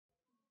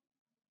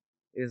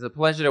It is a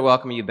pleasure to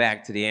welcome you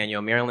back to the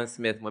annual Marilyn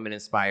Smith Women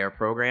Inspire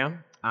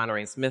program,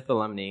 honoring Smith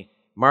alumni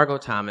Margo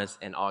Thomas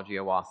and Audrey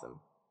Awasom.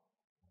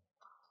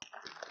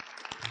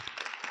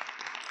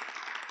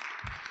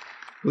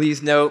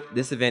 Please note,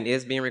 this event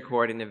is being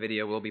recorded and the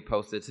video will be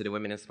posted to the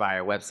Women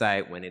Inspire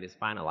website when it is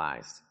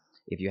finalized.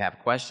 If you have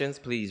questions,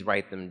 please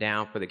write them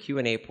down for the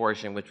Q&A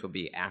portion, which will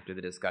be after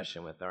the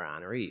discussion with our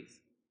honorees.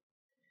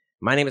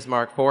 My name is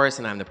Mark Forrest,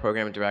 and I'm the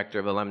Program Director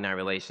of Alumni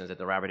Relations at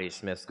the Robert H.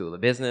 Smith School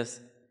of Business.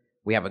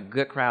 We have a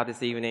good crowd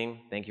this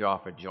evening. Thank you all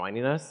for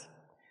joining us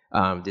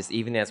this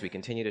evening as we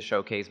continue to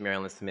showcase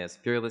Marilyn Smith's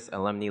fearless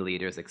alumni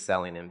leaders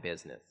excelling in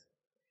business.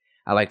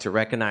 I'd like to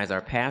recognize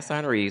our past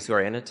honorees who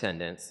are in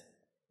attendance.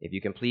 If you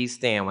can please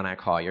stand when I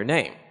call your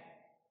name.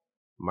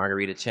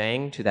 Margarita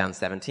Chang,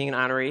 2017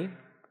 honoree.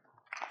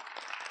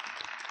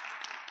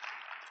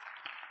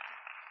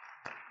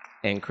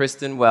 And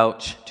Kristen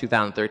Welch,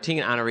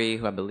 2013 honoree,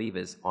 who I believe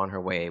is on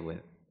her way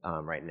with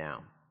right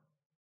now.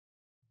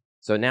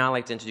 So now I'd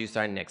like to introduce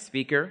our next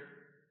speaker.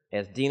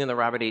 As Dean of the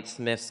Robert H.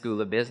 Smith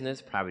School of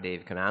Business, Prabhu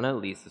Dave Kanana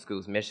leads the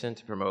school's mission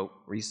to promote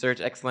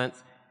research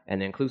excellence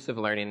and an inclusive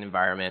learning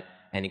environment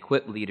and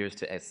equip leaders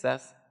to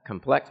assess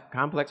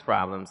complex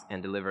problems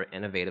and deliver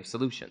innovative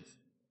solutions.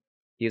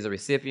 He is a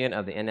recipient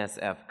of the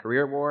NSF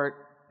Career Award,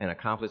 an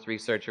accomplished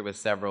researcher with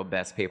several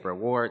Best Paper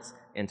Awards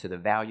into the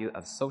value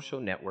of social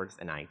networks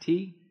in IT,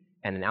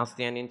 and an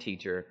outstanding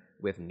teacher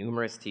with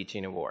numerous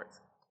teaching awards.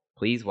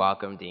 Please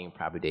welcome Dean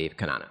Prabhu Dave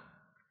Kanana.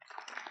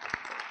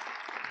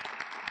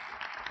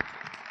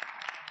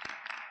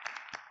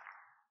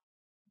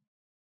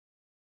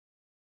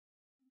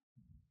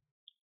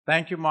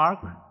 Thank you, Mark,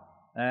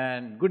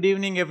 and good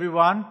evening,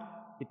 everyone.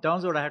 It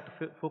turns out I have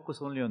to focus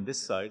only on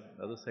this side.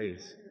 The other side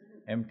is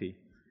empty.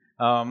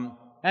 And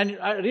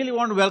I really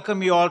want to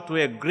welcome you all to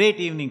a great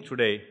evening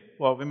today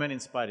for Women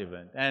Inspire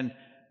event. And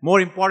more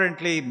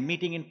importantly,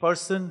 meeting in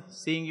person,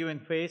 seeing you in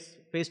face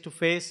to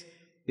face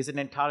is an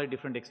entirely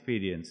different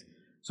experience.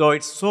 So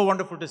it's so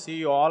wonderful to see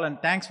you all,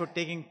 and thanks for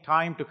taking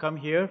time to come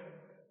here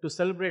to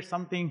celebrate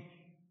something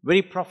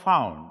very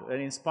profound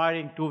and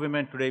inspiring two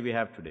women we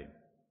have today.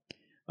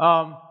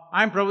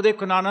 I'm Prabhu Dave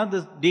Kanana,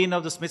 the Dean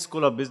of the Smith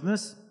School of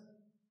Business.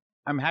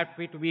 I'm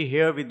happy to be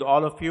here with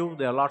all of you.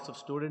 There are lots of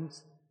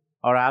students,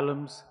 our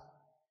alums,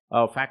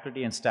 our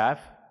faculty and staff.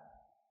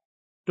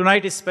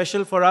 Tonight is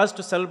special for us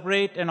to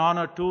celebrate and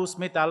honor two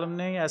Smith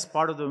alumni as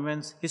part of the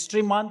Women's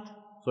History Month,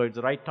 so it's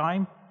the right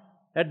time,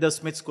 at the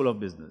Smith School of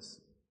Business.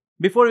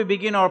 Before we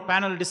begin our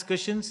panel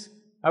discussions,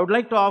 I would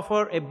like to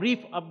offer a brief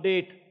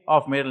update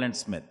of Marilyn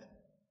Smith.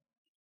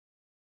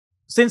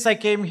 Since I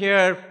came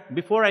here,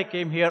 before I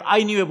came here,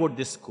 I knew about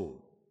this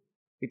school.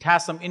 It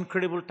has some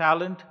incredible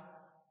talent,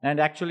 and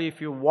actually if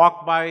you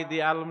walk by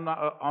the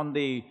alumni, on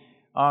a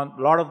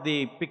lot of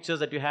the pictures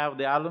that you have,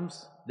 the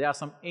alums, there are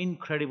some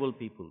incredible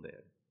people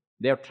there.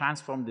 They have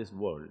transformed this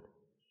world.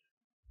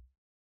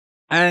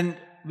 And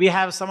we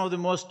have some of the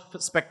most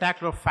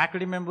spectacular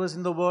faculty members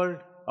in the world.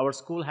 Our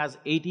school has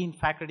 18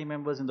 faculty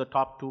members in the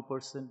top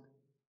 2%.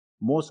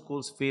 Most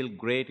schools feel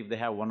great if they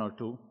have 1 or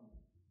 2.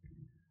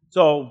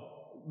 So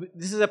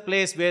this is a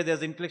place where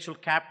there's intellectual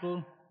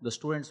capital. The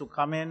students who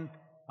come in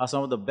are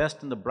some of the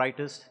best and the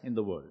brightest in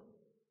the world.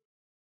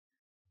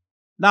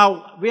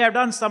 Now, we have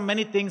done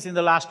many things in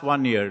the last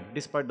 1 year,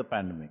 despite the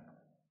pandemic.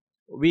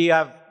 We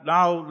have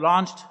now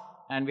launched,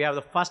 and we have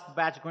the first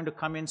batch going to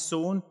come in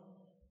soon,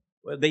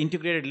 the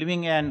Integrated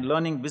Living and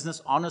Learning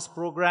Business Honors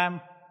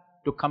Program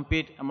to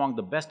compete among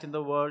the best in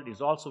the world.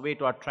 Is also a way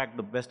to attract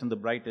the best and the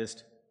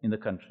brightest in the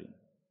country.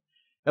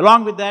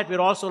 Along with that, we're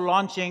also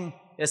launching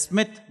a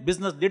Smith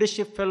Business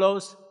Leadership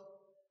Fellows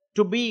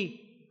to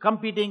be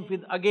competing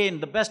with, again,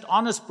 the best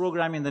honors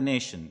program in the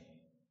nation.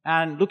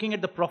 And looking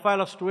at the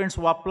profile of students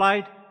who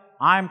applied,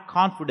 I'm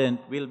confident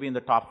we'll be in the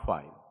top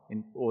 5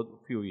 in a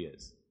few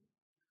years.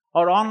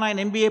 Our online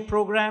MBA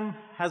program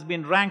has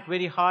been ranked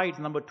very high. It's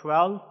number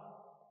 12.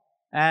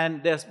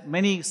 And there's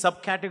many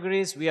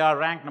subcategories. We are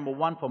ranked number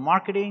 1 for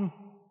marketing,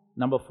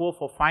 number 4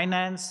 for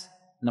finance,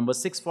 number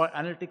 6 for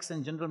analytics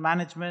and general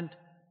management,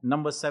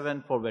 number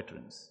 7 for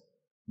veterans.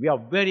 We are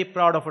very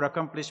proud of our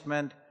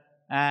accomplishment,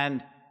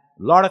 and a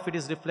lot of it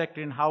is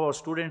reflected in how our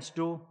students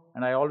do.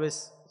 And I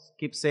always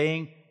keep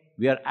saying,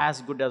 we are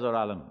as good as our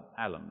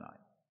alumni.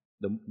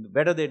 The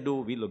better they do,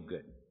 we look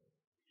good.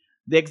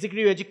 The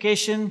executive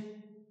education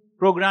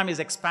program is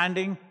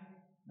expanding,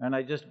 and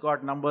I just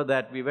got a number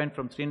that we went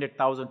from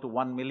 300,000 to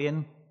 1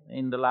 million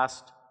in the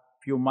last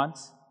few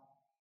months.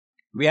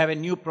 We have a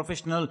new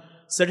professional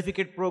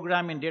certificate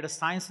program in data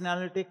science and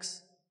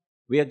analytics.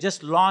 We have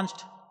just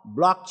launched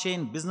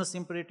blockchain business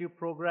imperative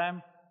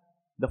program,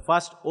 the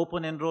first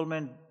open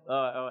enrollment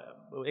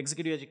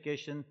executive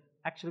education,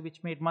 actually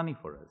which made money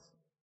for us.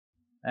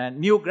 And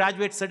new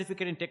graduate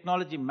certificate in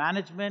technology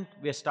management,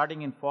 we are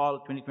starting in fall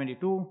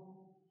 2022.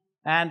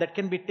 And that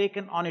can be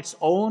taken on its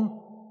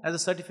own as a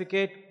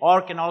certificate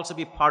or can also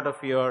be part of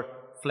your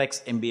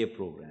Flex MBA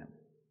program.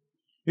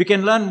 You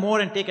can learn more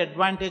and take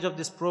advantage of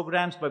these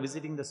programs by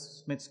visiting the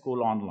Smith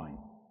School online.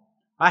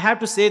 I have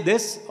to say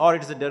this, or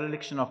it is a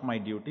dereliction of my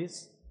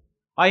duties.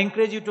 I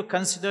encourage you to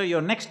consider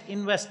your next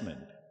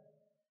investment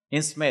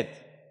in Smith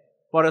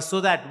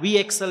so that we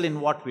excel in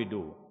what we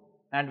do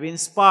and we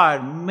inspire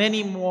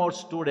many more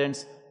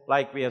students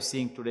like we are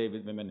seeing today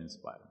with Women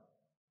Inspire.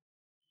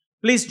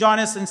 Please join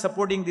us in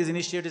supporting these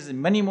initiatives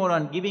and many more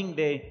on Giving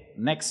Day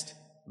next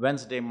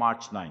Wednesday,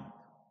 March 9th.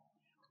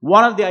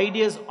 One of the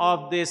ideas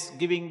of this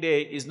Giving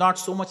Day is not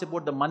so much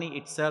about the money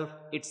itself,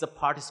 it's the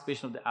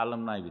participation of the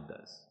alumni with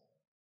us.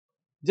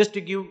 Just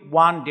to give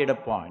one data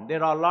point,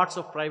 there are lots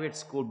of private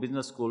school,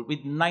 business school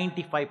with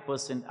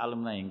 95%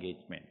 alumni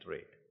engagement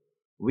rate.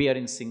 We are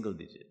in single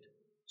digit.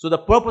 So the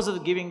purpose of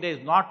the Giving Day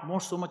is not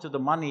more so much of the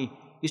money,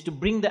 is to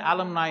bring the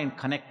alumni and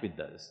connect with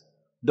us.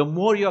 The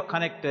more you're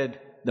connected,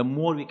 the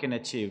more we can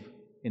achieve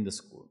in the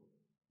school.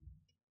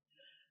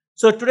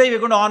 So today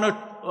we're going to honor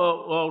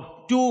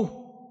two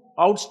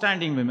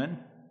outstanding women.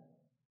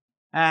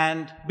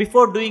 And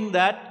before doing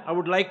that, I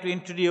would like to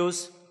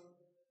introduce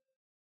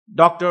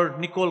Dr.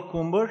 Nicole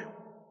Coomber.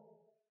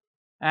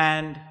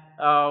 And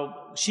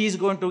she's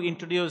going to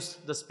introduce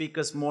the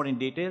speakers more in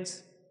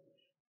details.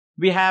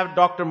 We have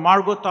Dr.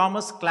 Margo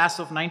Thomas, class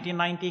of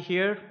 1990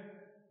 here.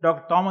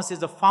 Dr. Thomas is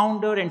the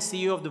founder and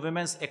CEO of the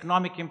Women's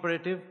Economic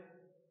Imperative.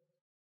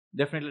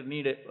 Definitely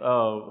need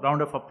a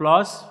round of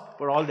applause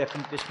for all the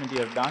accomplishment you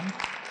have done.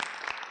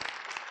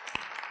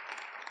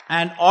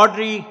 And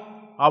Audrey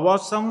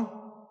Awasom,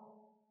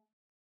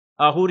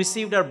 who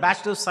received her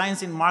Bachelor of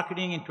Science in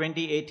Marketing in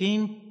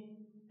 2018.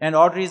 And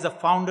Audrey is the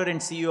founder and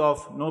CEO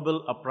of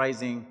Noble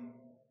Uprising,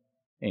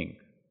 Inc.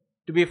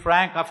 To be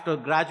frank, after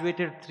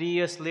graduated 3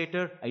 years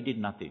later, I did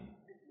nothing.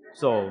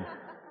 So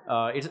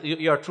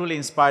you're truly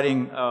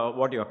inspiring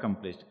what you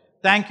accomplished.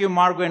 Thank you,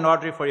 Margo and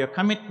Audrey, for your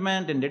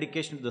commitment and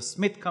dedication to the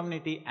Smith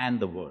community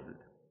and the world.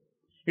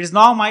 It is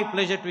now my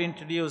pleasure to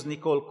introduce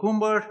Nicole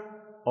Coomber,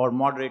 our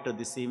moderator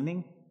this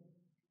evening.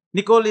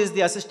 Nicole is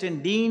the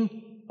Assistant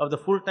Dean of the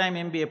full-time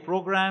MBA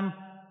program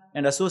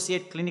and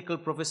Associate Clinical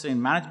Professor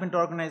in Management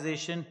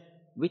Organization,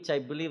 which I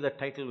believe the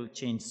title will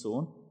change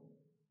soon,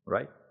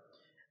 right?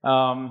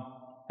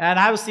 And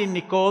I've seen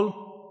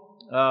Nicole,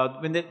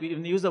 when they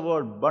use the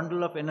word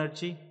bundle of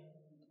energy,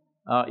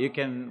 you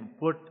can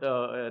put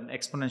an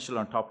exponential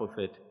on top of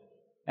it.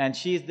 And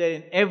she's there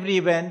in every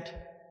event,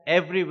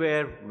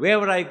 everywhere,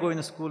 wherever I go in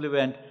a school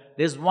event,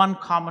 there's one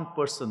common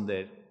person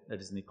there, that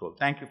is Nicole.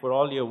 Thank you for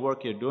all your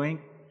work you're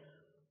doing.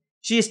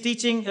 She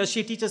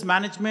teaches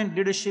management,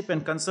 leadership,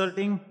 and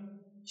consulting.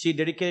 She's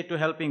dedicated to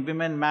helping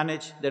women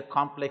manage their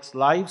complex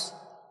lives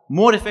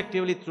more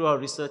effectively through her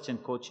research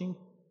and coaching.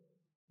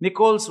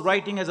 Nicole's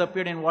writing has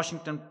appeared in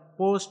Washington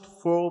Post,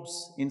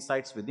 Forbes,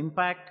 Insights with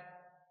Impact.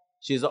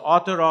 She is the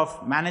author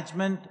of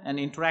Management: An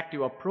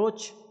Interactive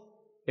Approach,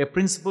 a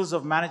Principles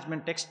of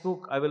Management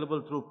textbook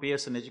available through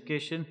Pearson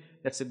Education.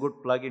 That's a good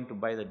plug-in to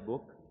buy that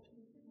book.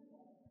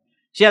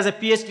 She has a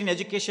PhD in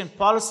Education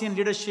Policy and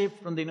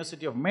Leadership from the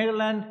University of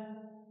Maryland.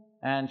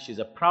 And she's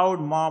a proud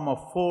mom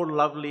of 4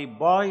 lovely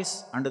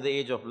boys under the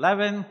age of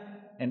 11.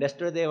 And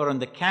yesterday they were on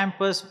the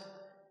campus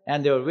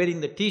and they were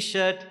wearing the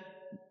t-shirt.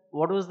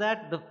 What was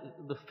that?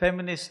 The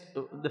feminist,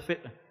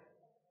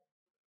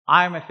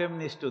 I'm a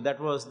feminist too. That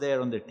was there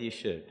on the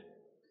t-shirt.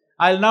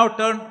 I'll now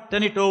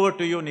turn it over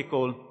to you,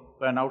 Nicole,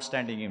 for an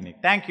outstanding evening.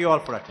 Thank you all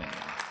for attending.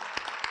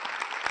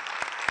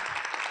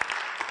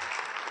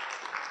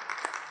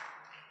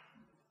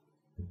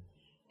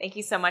 Thank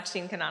you so much,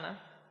 Dean Kanana.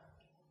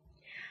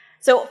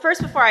 So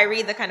first, before I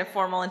read the kind of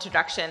formal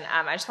introduction,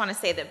 I just want to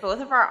say that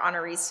both of our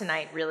honorees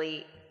tonight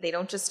really, they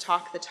don't just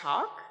talk the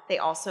talk, they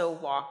also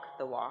walk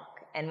the walk.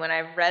 And when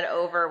I've read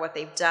over what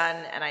they've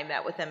done, and I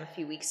met with them a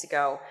few weeks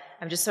ago,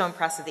 I'm just so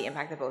impressed with the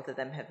impact that both of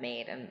them have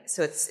made. And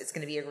so it's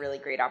going to be a really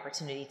great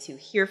opportunity to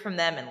hear from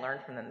them and learn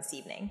from them this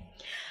evening.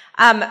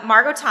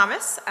 Margo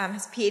Thomas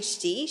has a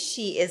PhD.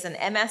 She is an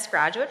MS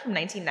graduate from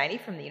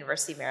 1990 from the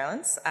University of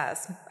Maryland.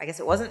 I guess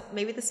it wasn't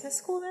maybe the Smith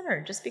School then,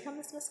 or just become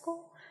the Smith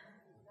School?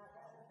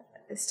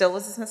 It still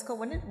was the Smith School.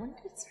 When did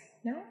it start?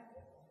 No?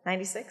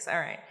 96? All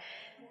right.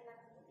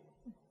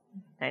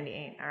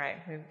 98. All right.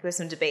 We have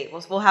some debate.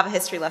 We'll have a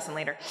history lesson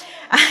later.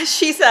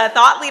 She's a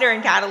thought leader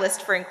and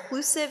catalyst for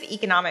inclusive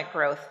economic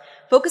growth,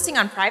 focusing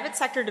on private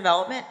sector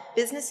development,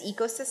 business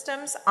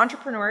ecosystems,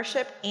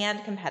 entrepreneurship,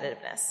 and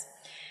competitiveness.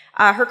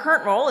 Her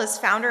current role is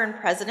founder and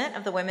president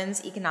of the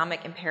Women's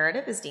Economic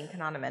Imperative, as Dean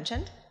Kanana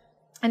mentioned.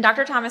 And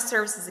Dr. Thomas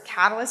serves as a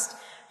catalyst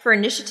for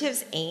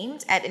initiatives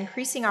aimed at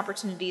increasing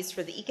opportunities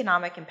for the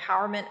economic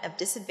empowerment of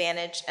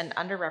disadvantaged and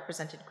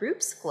underrepresented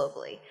groups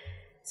globally.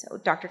 So,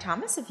 Dr.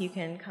 Thomas, if you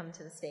can come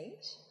to the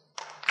stage.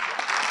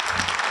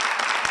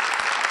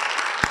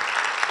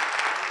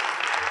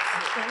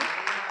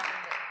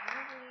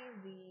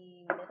 The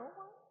middle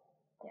one?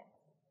 Yeah.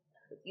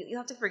 You'll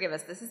have to forgive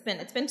us.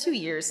 It's been 2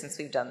 years since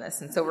we've done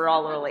this, and so we're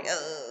all a little like,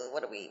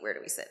 where do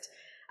we sit?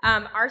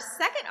 Our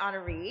second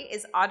honoree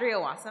is Audrey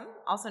Awasom,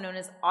 also known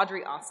as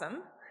Audrey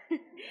Awesome.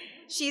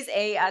 She's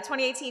a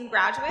 2018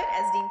 graduate,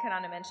 as Dean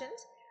Kanana mentioned.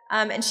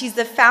 And she's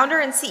the founder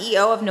and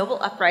CEO of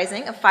Noble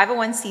Uprising, a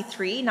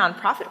 501c3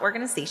 nonprofit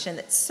organization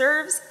that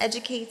serves,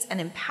 educates, and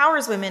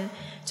empowers women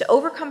to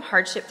overcome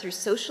hardship through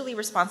socially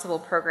responsible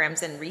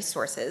programs and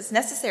resources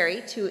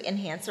necessary to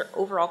enhance their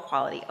overall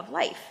quality of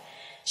life.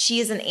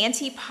 She is an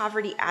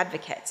anti-poverty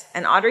advocate,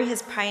 and Audrey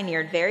has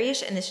pioneered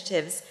various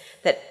initiatives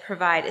that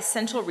provide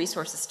essential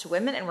resources to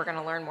women, and we're going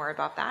to learn more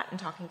about that in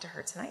talking to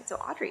her tonight. So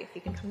Audrey, if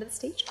you can come to the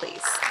stage,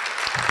 please.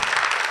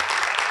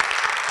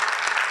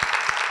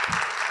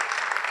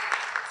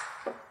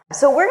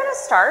 So we're going to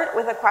start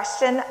with a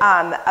question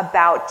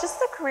about just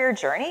the career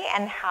journey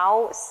and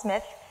how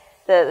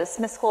the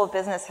Smith School of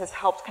Business has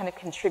helped kind of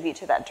contribute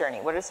to that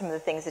journey. What are some of the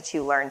things that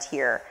you learned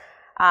here?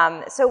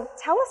 So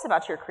tell us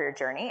about your career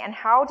journey and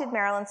how did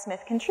Marilyn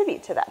Smith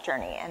contribute to that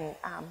journey? And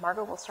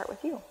Margo, we'll start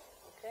with you.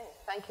 Okay,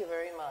 thank you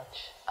very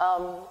much.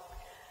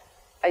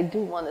 I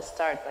do want to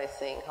start by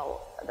saying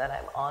that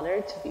I'm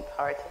honored to be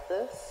part of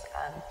this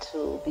and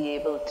to be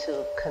able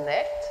to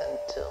connect and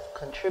to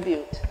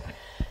contribute.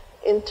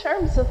 In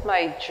terms of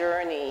my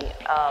journey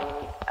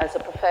as a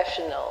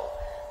professional,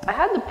 I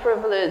had the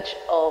privilege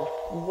of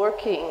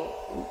working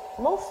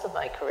most of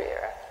my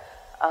career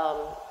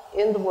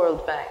in the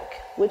World Bank,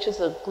 which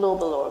is a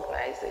global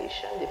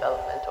organization,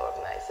 development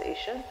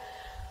organization.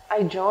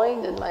 I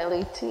joined in my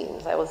late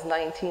teens. I was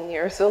 19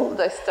 years old.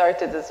 I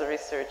started as a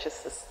research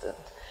assistant.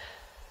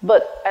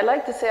 But I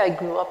like to say I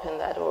grew up in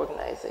that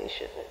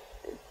organization.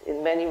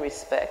 In many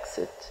respects,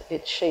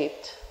 it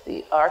shaped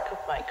the arc of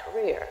my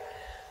career.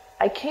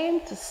 I came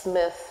to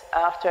Smith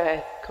after I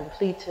had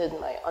completed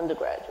my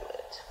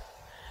undergraduate.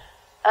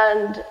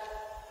 And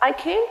I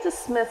came to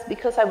Smith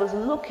because I was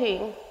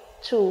looking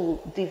to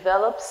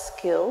develop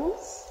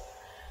skills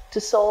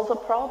to solve a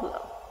problem.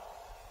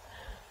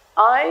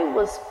 I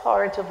was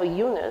part of a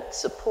unit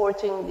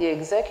supporting the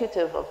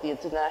executive of the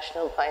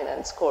International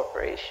Finance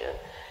Corporation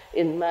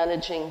in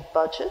managing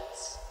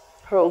budgets,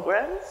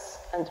 programs,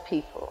 and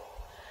people.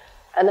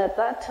 And at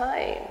that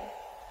time,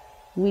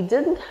 we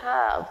didn't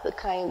have the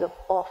kind of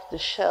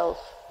off-the-shelf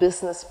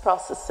business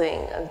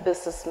processing and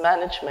business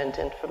management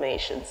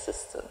information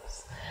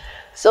systems.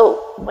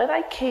 So when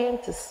I came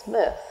to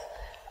Smith,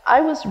 I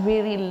was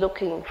really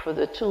looking for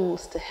the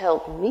tools to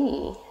help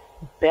me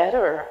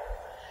better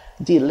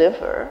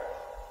deliver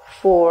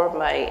for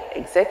my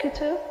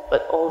executive,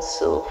 but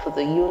also for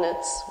the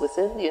units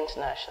within the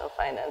International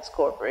Finance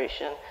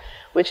Corporation,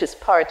 which is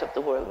part of the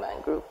World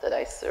Bank Group that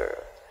I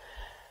serve.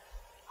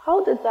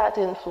 How did that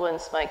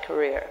influence my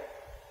career?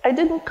 I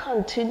didn't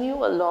continue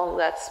along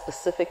that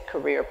specific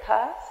career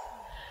path,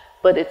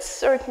 but it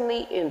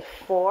certainly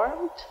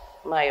informed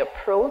my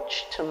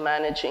approach to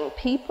managing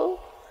people,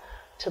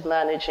 to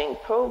managing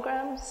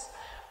programs,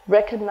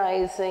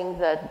 recognizing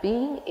that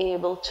being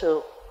able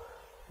to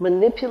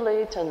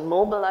manipulate and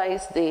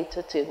mobilize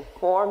data to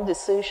inform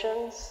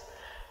decisions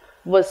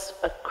was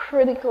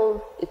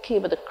it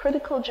came at a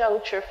critical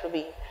juncture for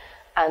me.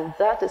 And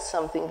that is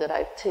something that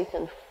I've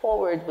taken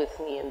forward with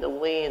me in the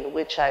way in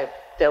which I've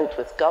dealt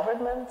with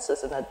governments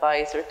as an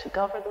advisor to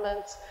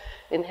governments,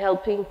 in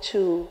helping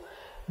to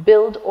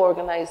build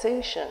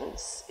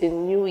organizations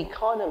in new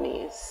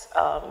economies.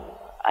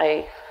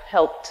 I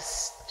helped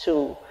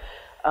to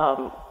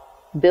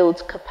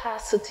build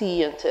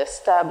capacity and to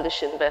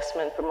establish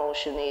investment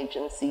promotion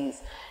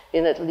agencies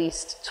in at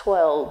least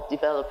 12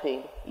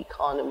 developing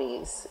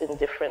economies in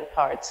different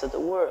parts of the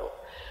world.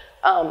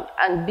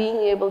 And being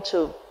able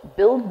to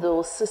build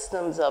those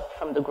systems up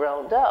from the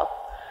ground up,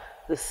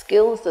 the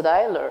skills that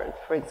I learned,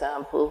 for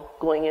example,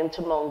 going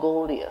into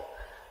Mongolia,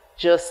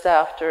 just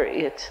after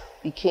it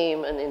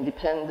became an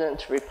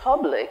independent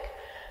republic,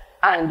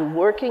 and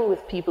working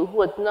with people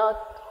who had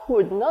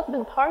not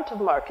been part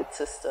of market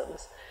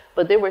systems,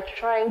 but they were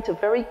trying to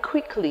very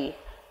quickly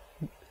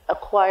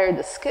acquire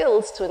the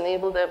skills to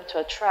enable them to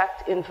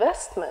attract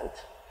investment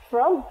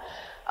from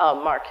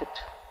market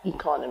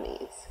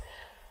economies.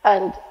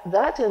 And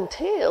that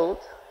entailed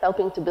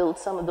helping to build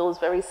some of those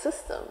very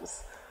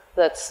systems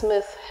that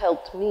Smith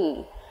helped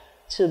me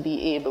to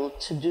be able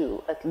to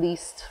do, at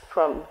least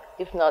from,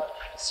 if not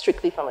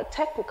strictly from a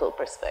technical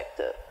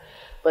perspective,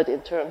 but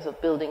in terms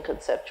of building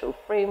conceptual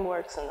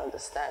frameworks and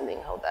understanding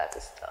how that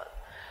is done.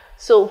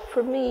 So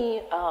for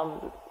me,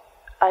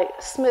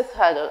 Smith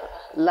had a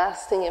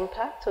lasting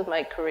impact on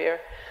my career.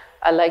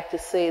 I like to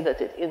say that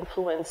it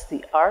influenced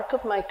the arc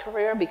of my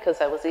career because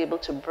I was able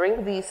to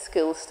bring these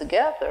skills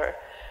together,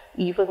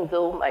 even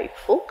though my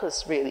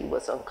focus really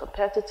was on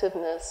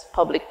competitiveness,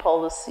 public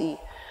policy,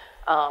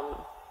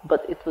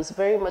 but it was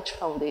very much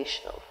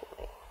foundational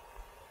for me.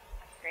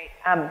 Great.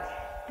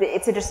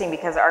 It's interesting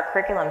because our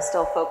curriculum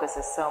still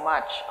focuses so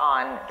much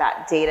on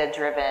that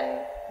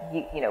data-driven,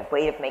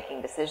 way of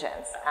making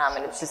decisions.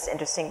 And it's just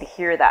interesting to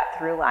hear that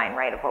through line,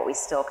 right, of what we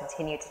still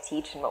continue to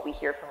teach and what we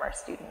hear from our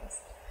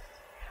students.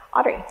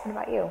 Audrey, what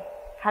about you?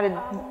 How did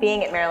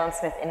being at Maryland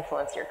Smith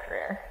influence your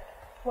career?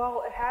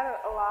 Well, it had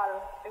a lot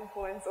of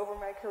influence over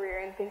my career,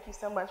 and thank you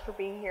so much for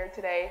being here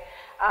today.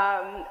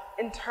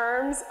 In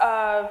terms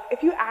of,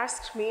 if you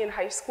asked me in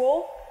high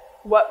school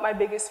what my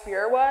biggest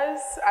fear was,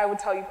 I would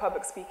tell you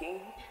public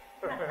speaking.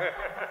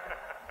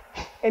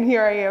 And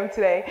here I am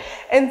today.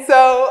 And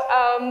so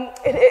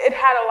it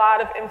had a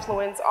lot of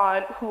influence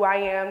on who I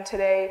am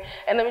today.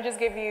 And let me just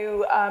give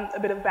you a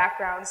bit of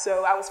background.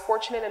 So I was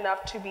fortunate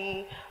enough to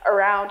be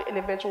around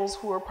individuals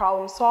who were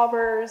problem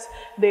solvers.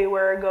 They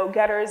were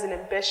go-getters and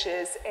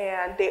ambitious.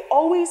 And they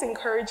always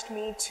encouraged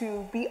me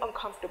to be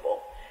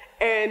uncomfortable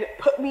and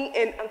put me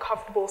in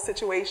uncomfortable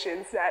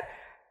situations that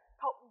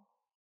helped me.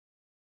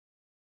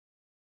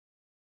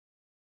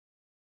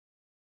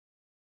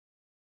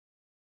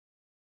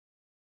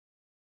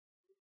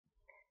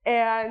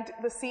 And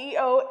the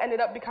CEO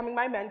ended up becoming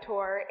my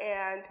mentor,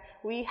 and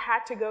we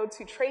had to go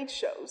to trade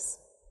shows.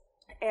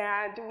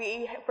 And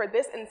for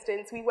this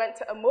instance, we went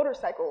to a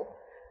motorcycle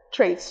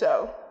trade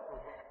show.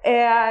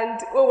 And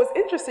what was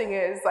interesting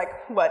is,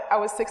 I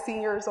was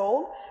 16 years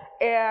old,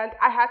 and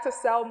I had to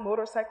sell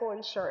motorcycle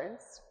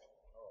insurance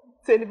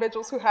to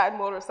individuals who had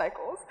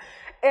motorcycles.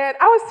 And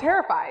I was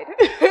terrified,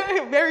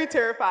 very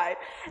terrified.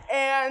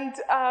 And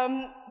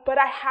but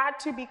I had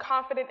to be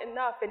confident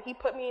enough, and he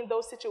put me in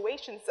those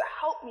situations to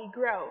help me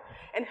grow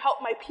and help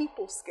my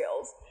people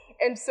skills.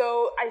 And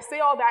so I say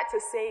all that to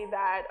say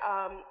that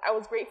I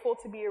was grateful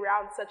to be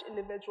around such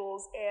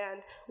individuals.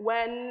 And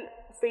when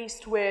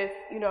faced with,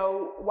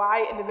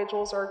 why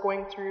individuals are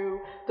going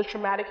through the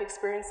traumatic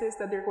experiences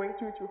that they're going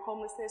through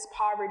homelessness,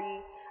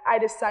 poverty, I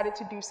decided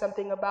to do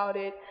something about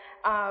it.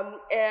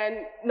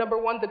 And number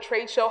one, the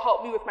trade show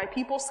helped me with my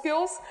people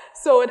skills.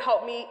 So it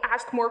helped me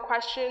ask more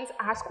questions,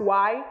 ask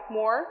why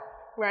more,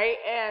 right?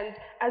 And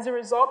as a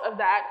result of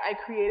that, I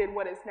created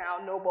what is now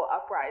Noble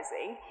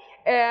Uprising.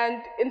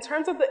 And in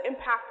terms of the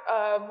impact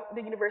of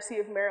the University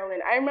of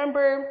Maryland, I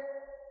remember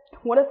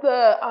one of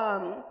the,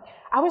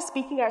 I was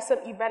speaking at some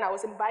event. I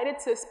was invited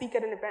to speak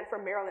at an event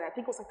from Maryland. I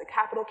think it was the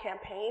Capital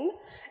Campaign.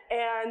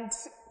 And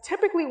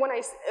typically when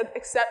I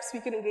accept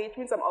speaking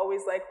engagements, I'm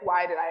always like,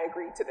 why did I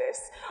agree to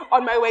this?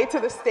 On my way to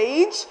the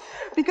stage,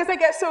 because I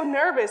get so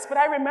nervous. But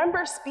I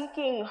remember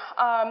speaking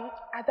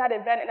at that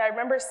event, and I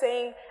remember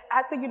saying,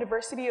 at the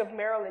University of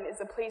Maryland is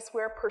a place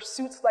where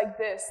pursuits like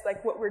this,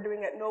 like what we're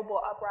doing at Noble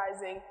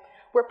Uprising,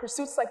 where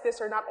pursuits like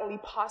this are not only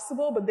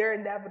possible, but they're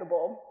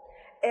inevitable.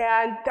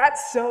 And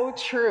that's so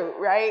true,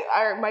 right?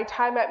 My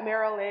time at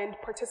Maryland,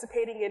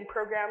 participating in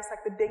programs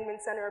like the Dingman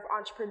Center of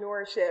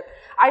Entrepreneurship,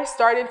 I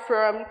started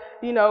from,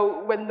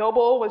 when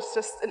Noble was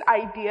just an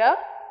idea,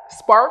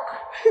 Spark,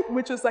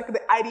 which was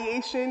the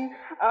ideation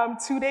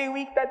 2-day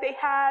week that they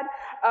had,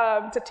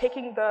 to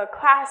taking the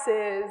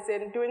classes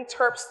and doing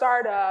TERP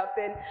startup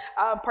and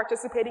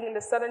participating in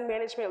the Southern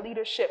Management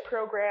Leadership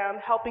Program,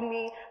 helping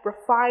me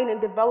refine and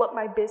develop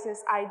my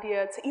business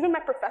idea, to even my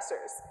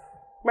professors.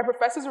 My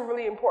professors were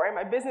really important.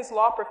 My business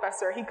law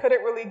professor, he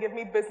couldn't really give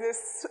me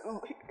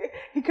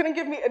he couldn't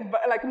give me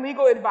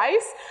legal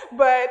advice,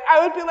 but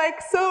I would be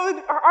like,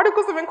 so our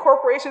articles of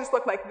incorporations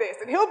look like this.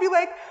 And he'll be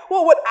like,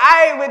 well, what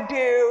I would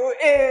do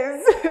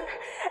is,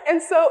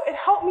 and so it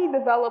helped me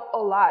develop a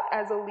lot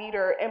as a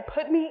leader and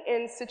put me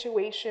in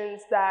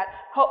situations that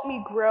helped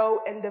me grow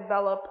and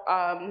develop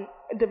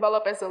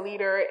as a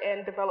leader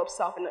and develop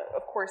self, and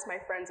of course my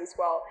friends as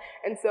well.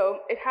 And so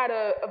it had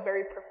a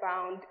very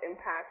profound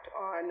impact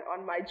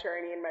on my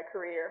journey and my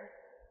career.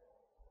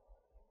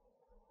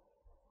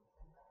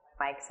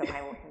 Mike, so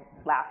my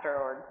laughter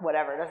or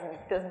whatever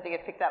doesn't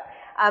get picked up.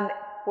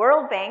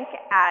 World Bank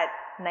at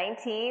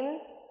 19,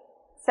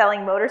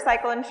 selling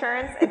motorcycle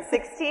insurance at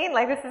 16.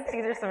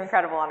 These are some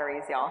incredible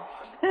honorees, y'all.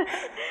 So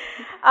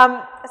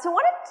I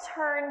want to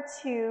turn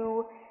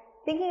to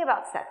thinking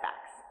about setbacks.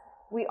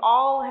 We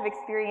all have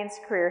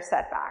experienced career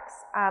setbacks.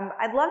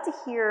 I'd love to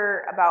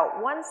hear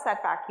about one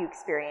setback you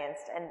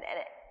experienced and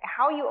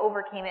how you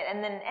overcame it,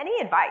 and then any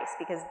advice,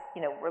 because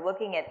we're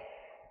looking at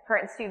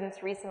current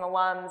students, recent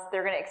alums,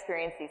 they're going to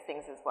experience these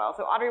things as well.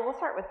 So Audrey, we'll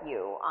start with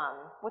you.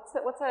 What's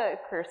a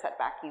career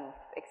setback you've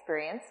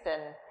experienced,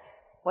 and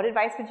what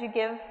advice would you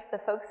give the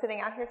folks sitting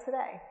out here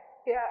today?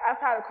 Yeah, I've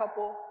had a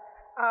couple.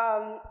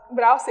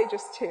 But I'll say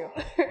just two.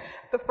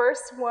 The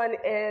first one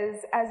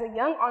is, as a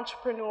young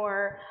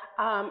entrepreneur,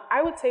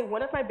 I would say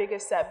one of my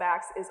biggest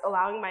setbacks is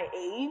allowing my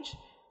age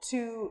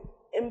to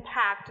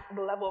impact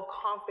the level of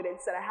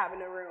confidence that I have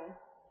in a room.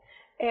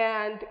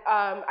 And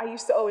I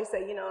used to always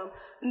say,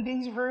 in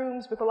these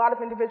rooms with a lot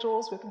of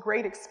individuals with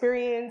great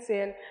experience,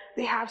 and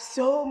they have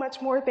so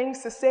much more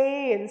things to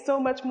say and so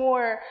much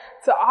more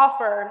to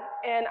offer.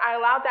 And I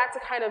allowed that to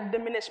kind of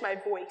diminish my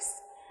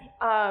voice.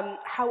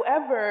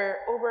 However,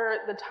 over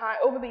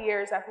the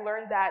years, I've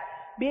learned that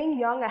being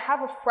young, I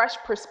have a fresh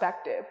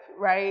perspective,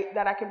 right,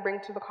 that I can bring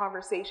to the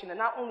conversation. And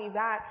not only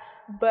that,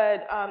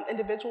 but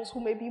individuals who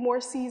may be more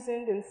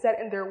seasoned and set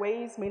in their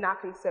ways may not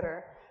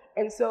consider.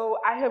 And so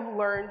I have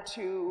learned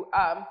to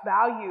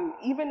value,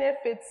 even if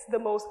it's the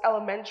most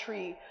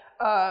elementary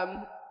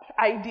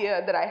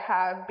idea that I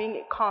have,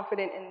 being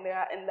confident in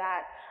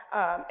that,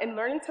 and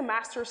learning to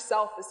master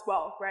self as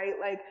well, right?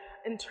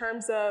 In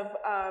terms of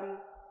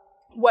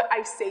what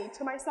I say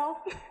to myself,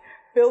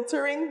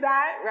 filtering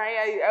that,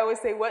 right? I always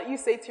say what you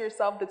say to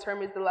yourself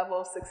determines the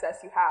level of success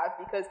you have,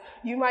 because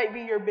you might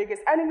be your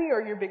biggest enemy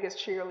or your biggest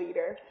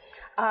cheerleader.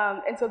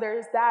 And so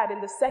there's that.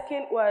 And the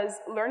second was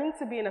learning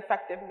to be an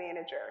effective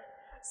manager.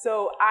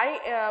 So I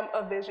am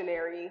a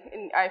visionary,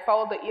 and I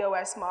follow the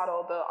EOS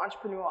model, the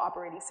entrepreneurial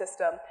operating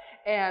system.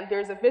 And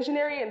there's a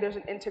visionary and there's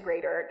an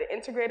integrator. The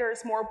integrator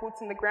is more boots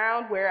in the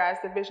ground, whereas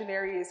the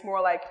visionary is more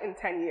like, in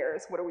 10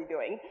 years, what are we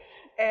doing?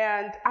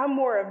 And I'm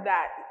more of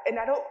that. And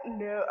I don't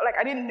know, like,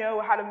 I didn't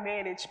know how to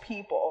manage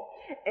people.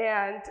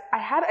 And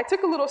I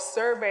took a little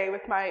survey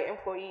with my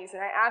employees,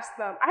 and I asked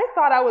them, I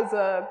thought I was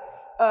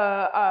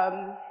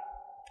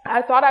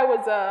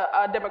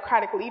a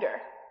democratic leader.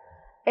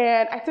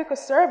 And I took a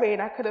survey,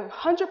 and I could have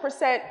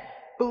 100%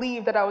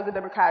 believed that I was a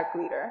democratic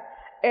leader.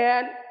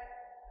 And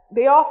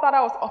they all thought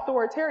I was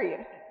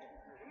authoritarian.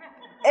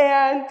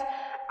 And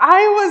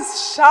I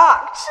was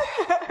shocked.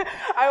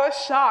 I was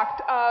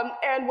shocked.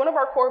 And one of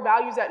our core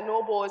values at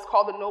Noble is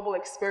called the Noble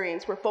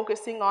Experience. We're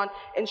focusing on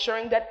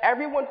ensuring that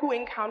everyone who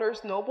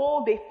encounters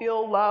Noble, they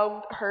feel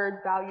loved,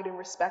 heard, valued, and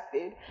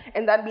respected.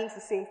 And that means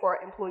the same for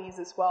our employees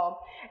as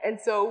well. And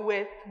so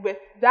with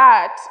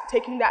that,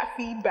 taking that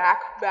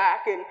feedback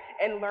back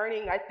and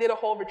learning, I did a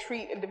whole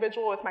retreat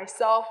individual with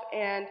myself,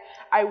 and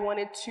I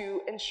wanted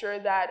to ensure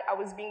that I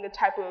was being the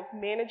type of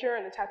manager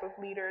and the type of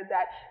leader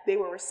that they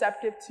were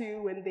receptive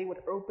to, and they would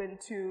open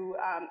to,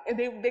 and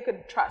they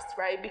could trust,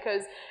 right?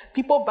 Because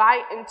people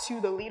buy into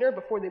the leader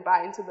before they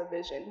buy into the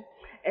vision.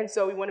 And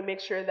so we want to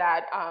make sure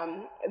that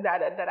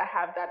that I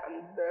have that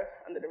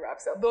under the rug.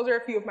 So those are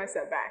a few of my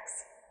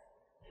setbacks.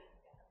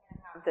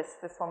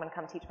 This woman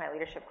come teach my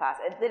leadership class.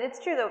 It's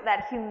true, though,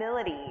 that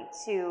humility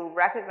to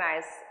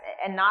recognize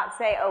and not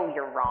say, oh,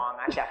 you're wrong,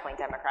 I'm definitely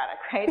democratic,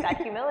 right?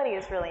 That humility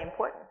is really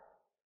important.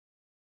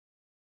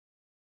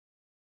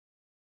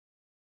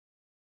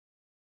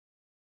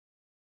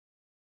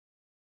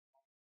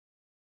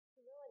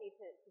 Humility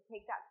to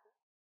take that.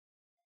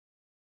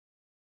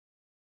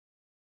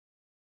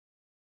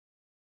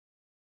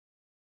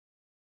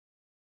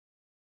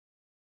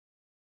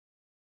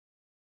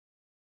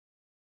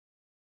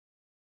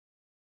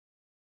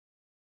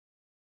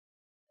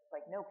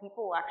 Like, no,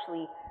 people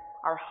actually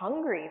are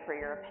hungry for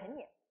your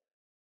opinion.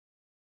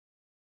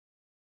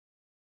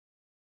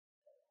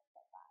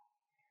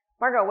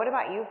 Margo, what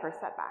about you for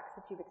setbacks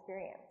that you've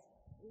experienced?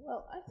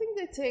 Well, I think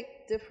they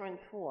take different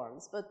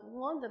forms, but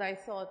one that I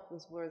thought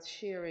was worth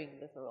sharing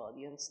with our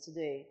audience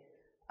today.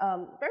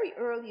 Very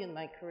early in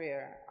my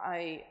career,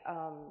 I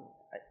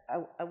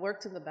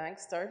worked in the bank,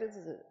 started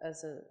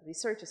as a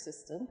research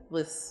assistant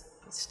with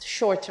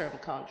short-term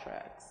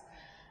contracts.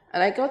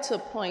 And I got to a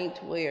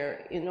point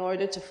where, in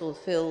order to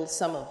fulfill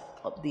some of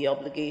the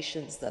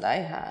obligations that I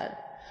had,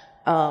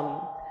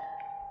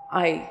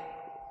 I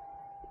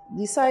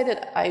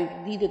decided I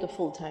needed a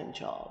full-time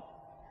job.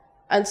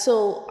 And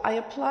so I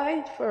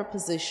applied for a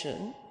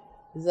position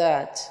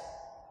that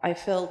I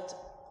felt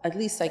at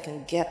least I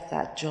can get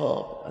that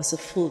job as a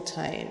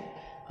full-time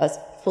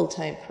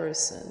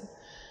person.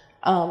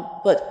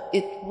 But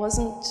it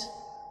wasn't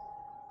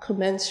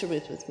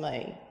commensurate with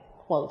my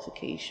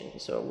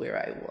qualifications or where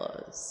I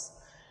was.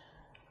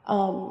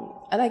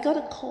 And I got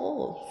a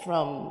call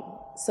from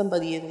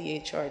somebody in the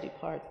HR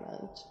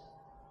department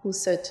who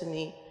said to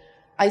me,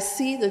 I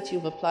see that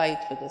you've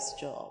applied for this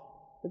job,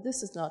 but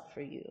this is not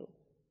for you.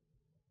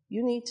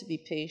 You need to be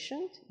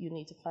patient. You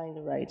need to find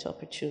the right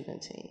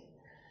opportunity.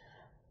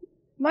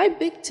 My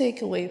big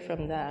takeaway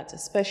from that,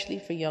 especially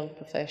for young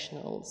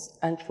professionals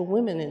and for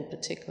women in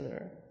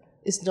particular,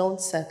 is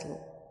don't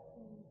settle.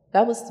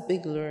 That was the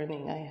big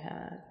learning I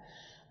had.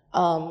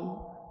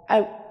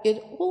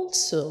 It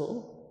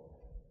also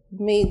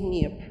made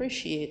me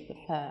appreciate the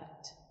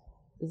fact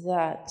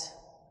that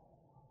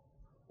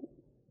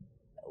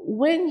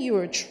when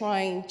you're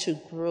trying to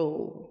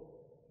grow,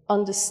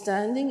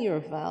 understanding your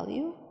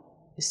value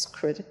is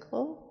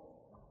critical.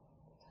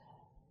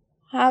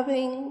 I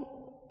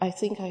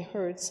think I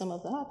heard some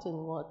of that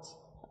in what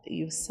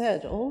you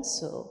said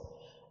also,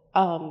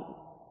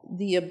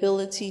 the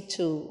ability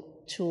to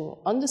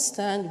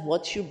understand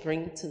what you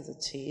bring to the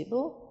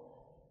table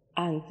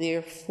and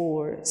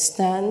therefore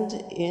stand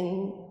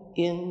in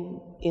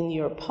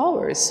your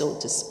power, so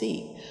to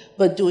speak,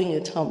 but doing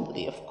it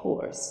humbly, of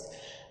course.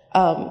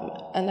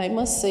 And I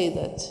must say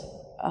that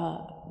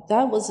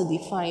that was a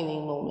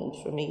defining moment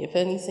for me. If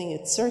anything,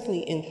 it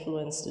certainly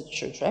influenced the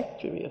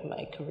trajectory of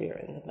my career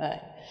in the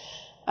bank.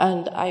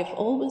 And I've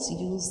always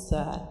used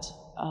that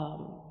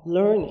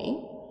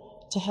learning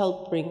to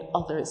help bring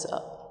others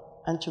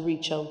up and to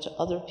reach out to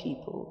other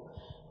people,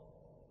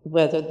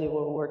 whether they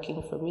were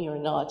working for me or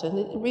not. And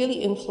it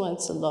really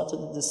influenced a lot of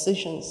the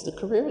decisions, the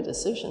career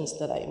decisions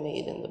that I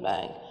made in the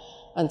bank,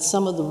 and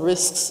some of the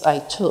risks I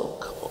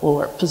took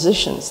or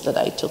positions that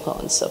I took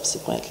on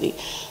subsequently.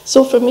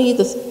 So for me,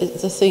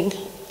 the thing,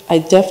 I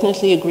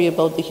definitely agree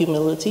about the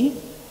humility.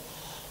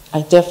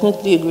 I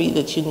definitely agree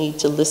that you need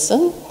to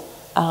listen.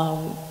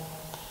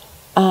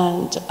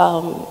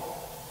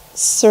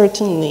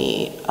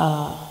 Certainly,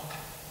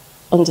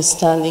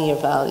 understanding your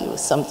value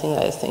is something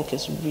that I think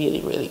is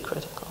really, really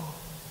critical.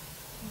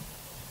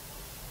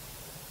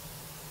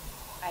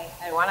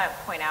 I want to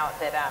point out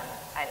that,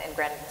 and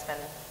granted it's been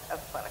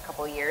a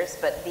couple of years,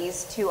 but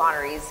these two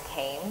honorees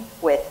came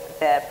with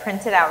the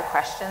printed out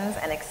questions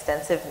and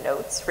extensive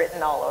notes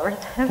written all over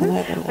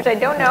them, which I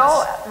don't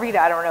know, Rita,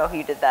 I don't know if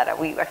you did that.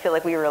 I feel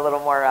like we were a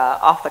little more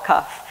off the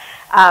cuff.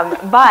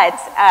 But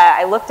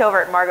I looked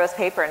over at Margo's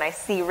paper and I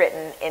see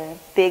written in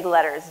big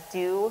letters,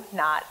 "Do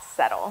not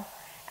settle."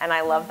 And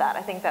I love that.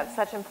 I think that's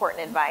such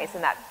important advice,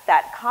 and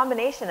that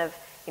combination of,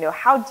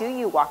 how do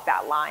you walk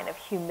that line of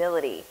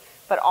humility,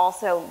 but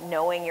also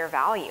knowing your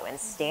value and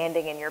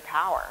standing in your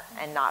power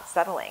and not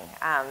settling.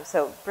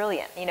 So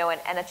brilliant,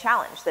 and a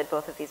challenge that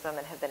both of these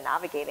women have been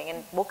navigating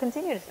and will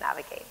continue to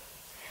navigate.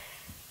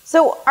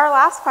 So our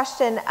last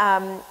question,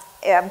 I'm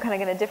kind of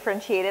going to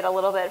differentiate it a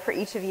little bit for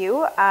each of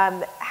you.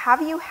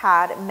 Have you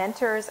had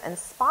mentors and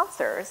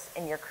sponsors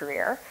in your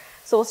career?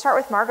 So we'll start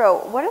with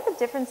Margo. What are the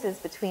differences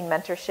between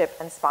mentorship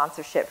and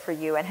sponsorship for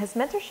you? And has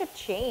mentorship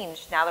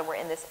changed now that we're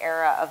in this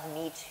era of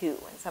Me Too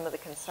and some of the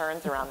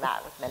concerns around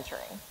that with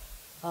mentoring?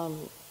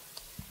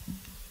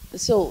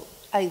 So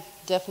I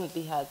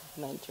definitely had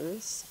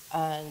mentors,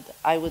 and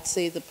I would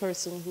say the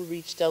person who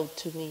reached out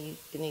to me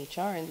in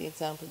HR, in the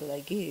example that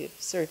I gave,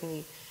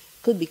 certainly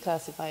could be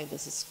classified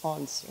as a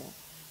sponsor.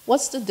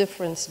 What's the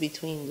difference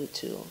between the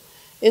two?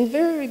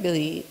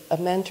 Invariably, a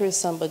mentor is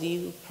somebody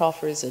who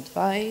proffers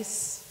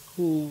advice,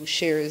 who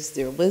shares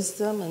their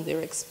wisdom and their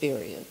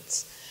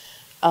experience.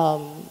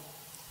 And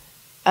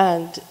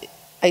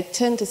I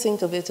tend to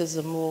think of it as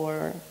a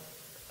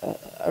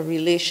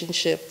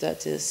relationship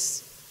that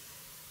is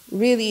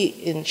really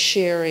in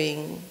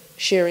sharing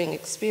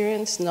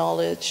experience,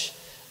 knowledge,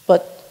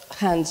 but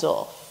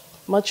hands-off,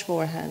 much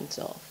more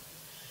hands-off.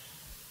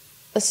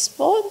 A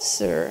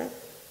sponsor,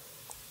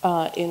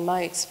 in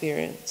my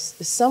experience,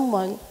 is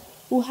someone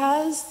who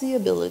has the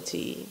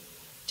ability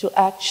to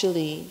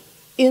actually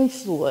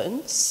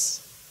influence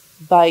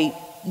by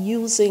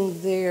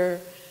using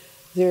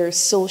their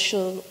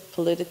social,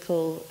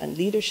 political, and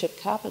leadership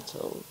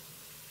capital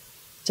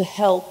to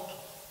help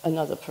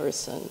another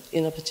person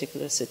in a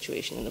particular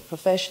situation, in a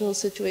professional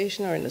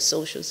situation or in a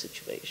social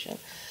situation.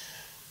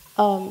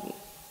 And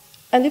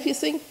if you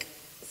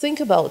think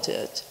about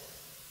it,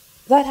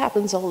 that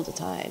happens all the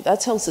time.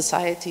 That's how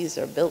societies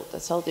are built.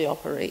 That's how they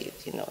operate.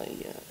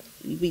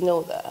 We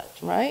know that,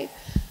 right?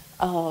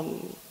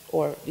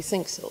 Or we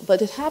think so.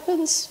 But it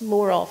happens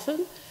more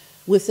often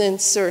within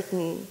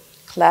certain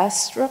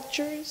class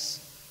structures,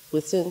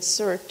 within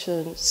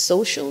certain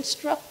social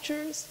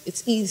structures.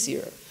 It's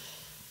easier,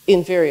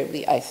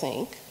 invariably, I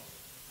think,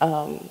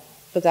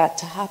 for that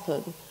to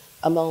happen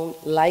among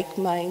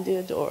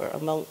like-minded or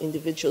among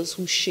individuals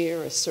who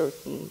share a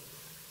certain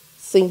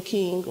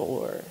thinking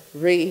or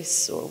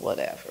race or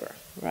whatever,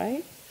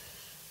 right?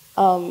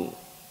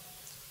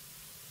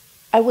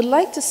 I would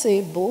like to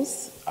say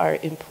both are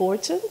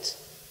important,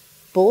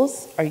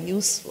 both are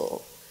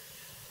useful.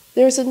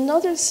 There's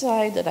another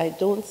side that I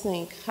don't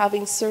think,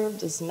 having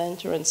served as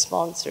mentor and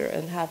sponsor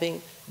and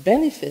having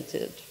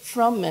benefited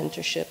from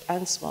mentorship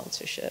and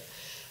sponsorship,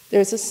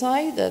 there's a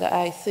side that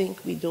I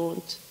think we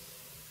don't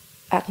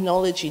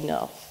acknowledge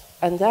enough,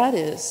 and that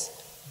is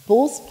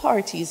both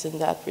parties in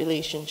that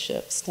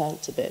relationship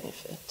stand to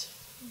benefit.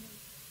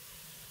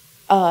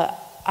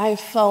 I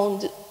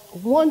found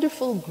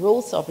wonderful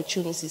growth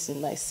opportunities in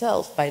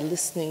myself by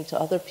listening to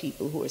other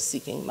people who are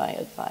seeking my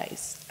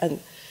advice. And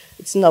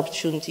it's an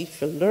opportunity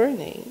for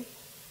learning,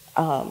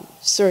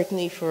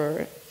 certainly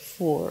for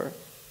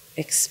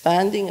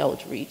expanding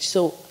outreach.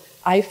 So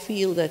I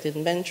feel that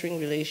in mentoring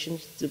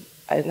relationships,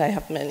 and I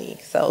have many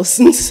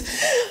thousands,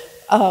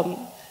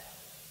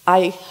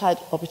 I had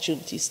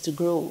opportunities to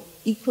grow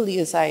equally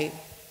as I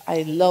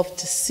love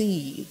to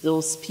see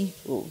those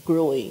people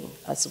growing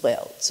as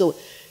well. So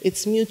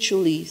it's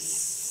mutually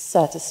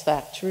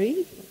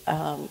satisfactory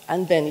and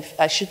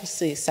I shouldn't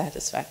say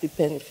satisfactory,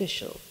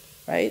 beneficial,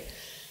 right?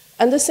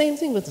 And the same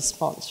thing with the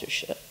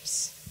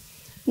sponsorships.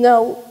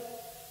 Now,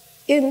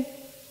 in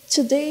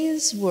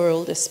today's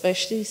world,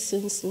 especially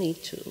since Me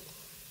Too,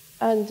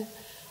 and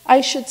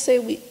I should say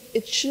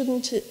it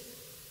shouldn't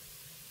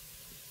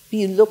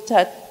be looked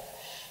at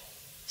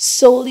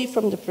solely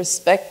from the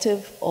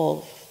perspective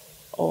of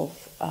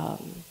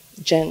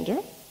gender,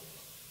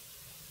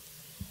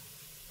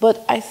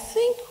 but I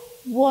think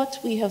what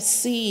we have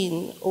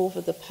seen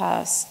over the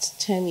past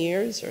 10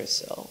 years or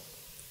so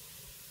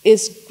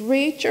is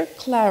greater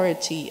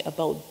clarity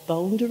about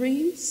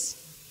boundaries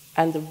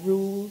and the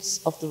rules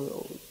of the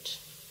road.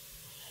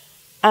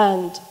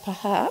 And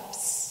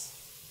perhaps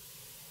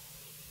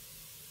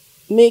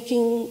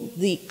making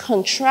the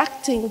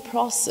contracting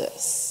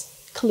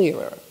process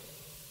clearer.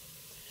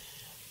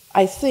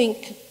 I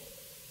think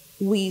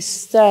we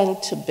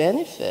stand to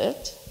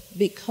benefit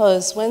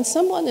because when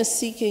someone is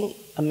seeking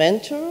a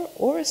mentor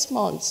or a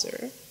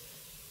sponsor,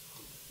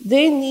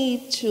 they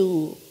need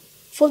to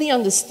fully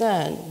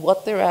understand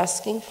what they're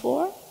asking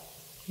for,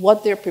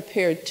 what they're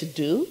prepared to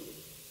do,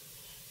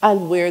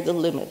 and where the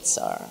limits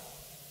are.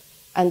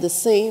 And the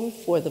same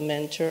for the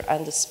mentor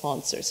and the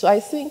sponsor. So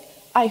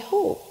I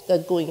hope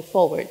that going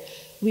forward,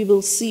 we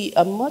will see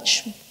a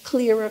much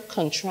clearer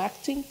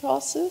contracting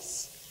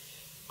process,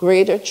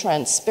 greater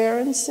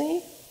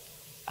transparency,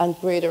 and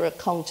greater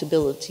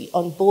accountability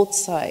on both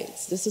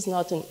sides. This is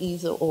not an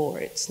either or.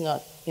 It's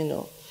not,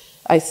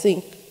 I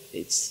think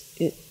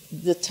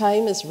the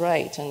time is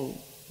right, and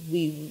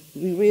we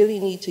really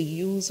need to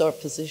use our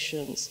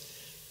positions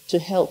to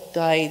help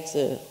guide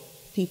the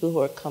people who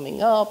are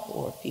coming up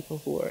or people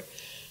who are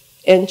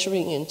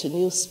entering into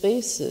new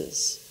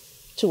spaces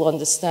to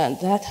understand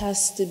that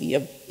has to be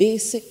a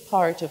basic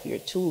part of your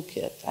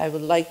toolkit. I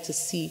would like to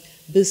see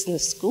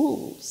business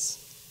schools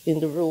in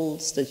the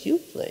roles that you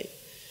play,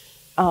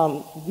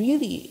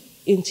 really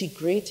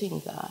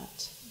integrating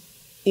that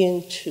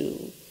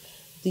into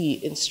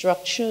the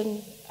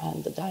instruction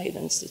and the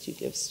guidance that you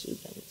give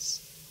students.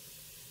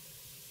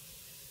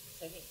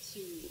 I think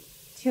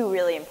two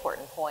really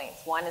important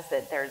points. One is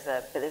that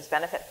there's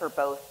benefit for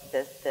both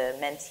the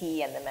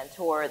mentee and the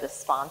mentor, the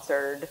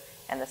sponsored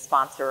and the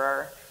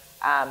sponsorer,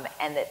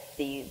 and that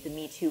the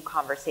Me Too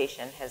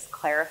conversation has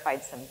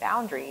clarified some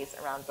boundaries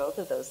around both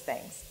of those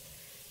things.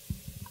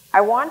 I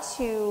want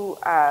to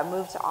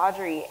move to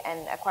Audrey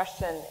and a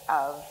question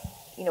of,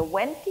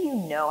 when do you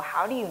know,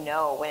 how do you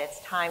know when it's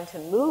time to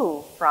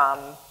move from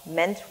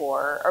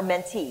mentor or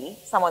mentee,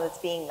 someone that's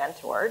being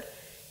mentored,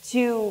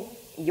 to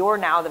you're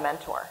now the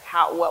mentor?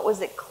 What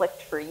was it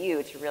clicked for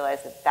you to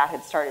realize that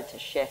had started to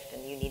shift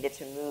and you needed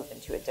to move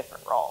into a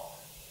different role?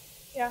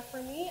 Yeah,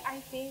 for me, I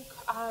think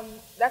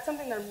that's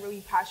something that I'm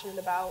really passionate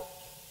about,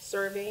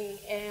 serving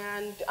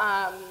and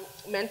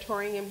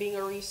mentoring and being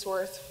a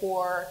resource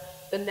for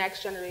the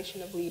next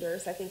generation of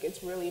leaders. I think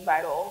it's really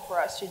vital for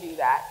us to do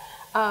that.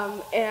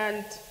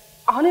 And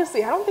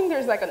honestly, I don't think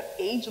there's like an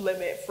age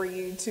limit for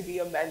you to be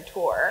a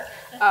mentor.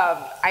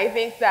 I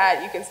think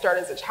that you can start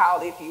as a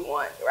child if you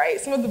want, right?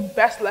 Some of the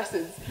best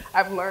lessons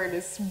I've learned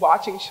is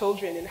watching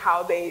children and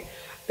how they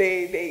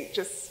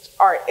just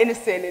are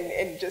innocent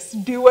and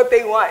just do what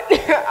they want.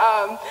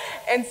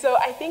 And so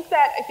I think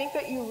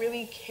that you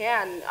really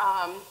can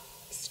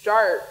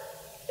start,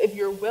 if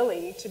you're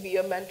willing, to be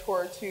a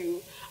mentor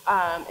to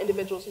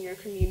individuals in your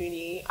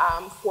community.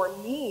 For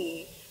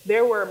me,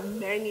 there were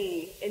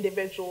many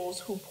individuals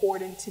who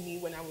poured into me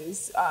when I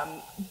was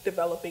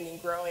developing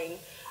and growing.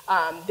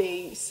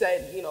 They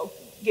said,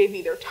 gave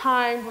me their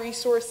time,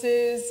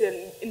 resources,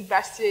 and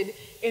invested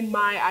in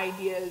my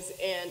ideas,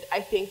 and I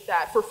think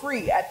that for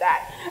free at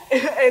that.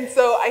 And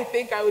so I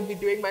think I would be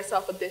doing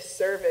myself a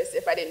disservice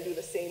if I didn't do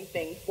the same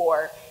thing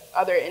for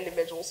other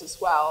individuals as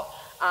well.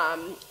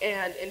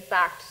 And in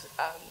fact,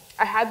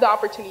 I had the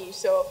opportunity,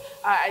 so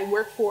I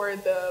work for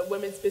the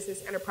Women's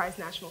Business Enterprise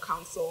National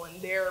Council,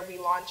 and there we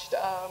launched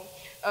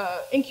an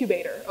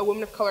incubator, a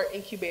women of color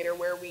incubator,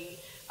 where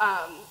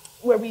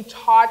we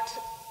taught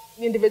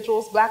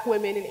individuals, Black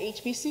women in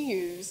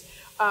HBCUs,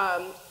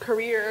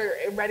 career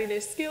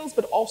readiness skills,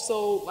 but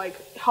also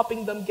like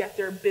helping them get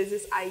their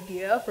business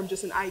idea from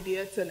just an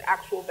idea to an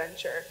actual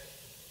venture.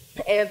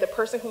 And the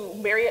person who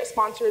Marriott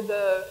sponsored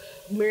the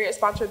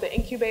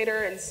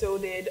incubator, and so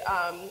did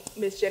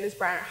Ms. Janice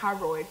Bryant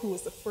Harroyd, who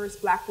was the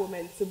first Black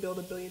woman to build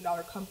a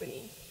billion-dollar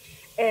company.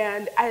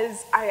 And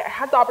as I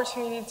had the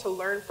opportunity to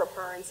learn from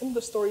her and some of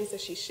the stories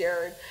that she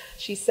shared,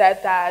 she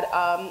said that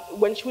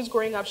when she was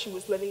growing up, she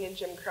was living in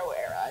Jim Crow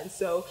era. And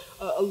so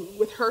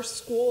with her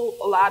school,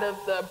 a lot of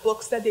the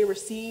books that they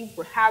received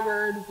were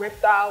haggard,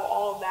 ripped out,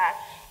 all of that.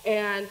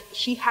 And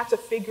she had to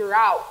figure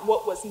out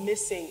what was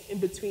missing in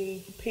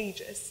between the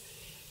pages.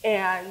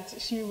 And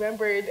she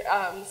remembered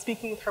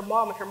speaking with her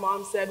mom, and her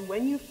mom said,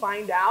 when you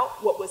find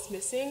out what was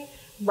missing,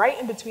 write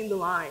in between the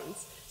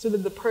lines, so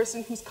that the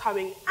person who's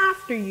coming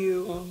after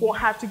you won't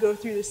have to go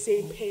through the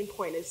same pain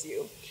point as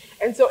you.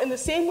 And so in the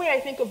same way, I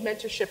think of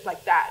mentorship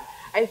like that.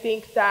 I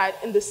think that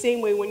in the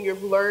same way when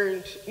you've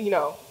learned,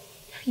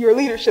 your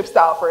leadership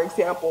style, for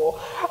example,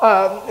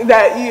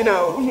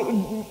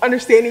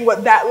 understanding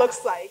what that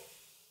looks like,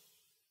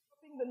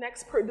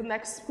 helping the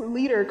next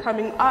leader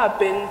coming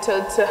up and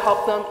to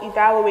help them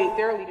evaluate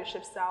their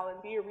leadership style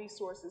and be a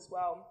resource as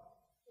well.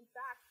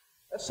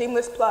 A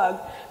shameless plug.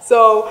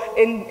 So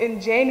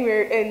in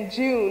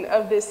June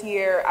of this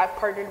year, I've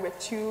partnered with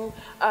two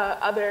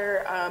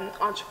other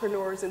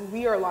entrepreneurs, and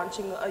we are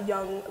launching a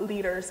young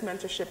leaders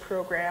mentorship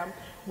program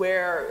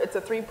where it's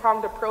a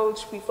three-pronged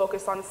approach. We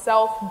focus on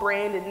self,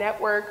 brand, and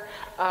network,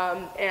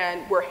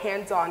 and we're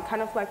hands-on,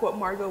 kind of like what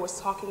Margo was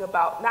talking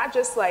about, not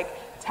just like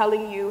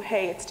telling you,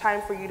 hey, it's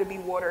time for you to be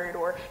watered,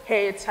 or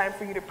hey, it's time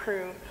for you to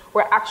prune.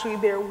 We're actually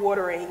there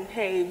watering.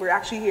 Hey, we're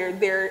actually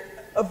there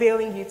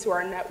availing you to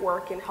our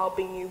network and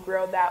helping you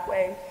grow that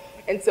way.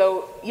 And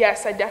so,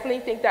 yes, I definitely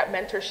think that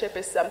mentorship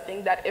is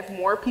something that if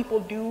more people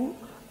do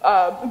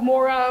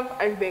more of,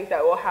 I think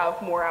that we'll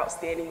have more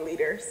outstanding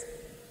leaders.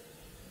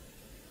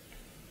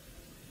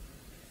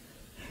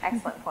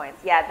 Excellent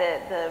points. Yeah,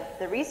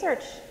 the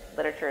research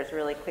literature is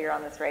really clear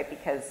on this, right?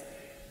 Because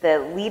the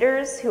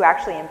leaders who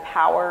actually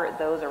empower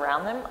those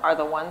around them are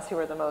the ones who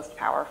are the most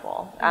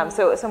powerful.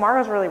 So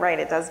Margo's really right.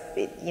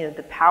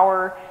 The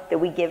power that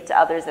we give to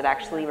others, it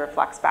actually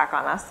reflects back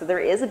on us. So there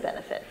is a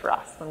benefit for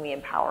us when we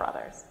empower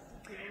others.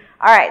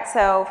 All right,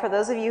 so for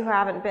those of you who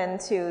haven't been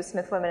to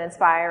Smith Women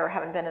Inspire or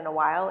haven't been in a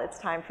while, it's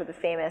time for the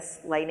famous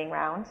lightning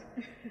round.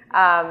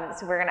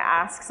 So we're gonna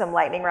ask some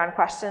lightning round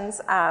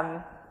questions.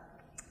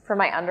 For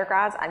my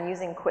undergrads, I'm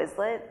using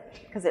Quizlet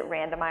because it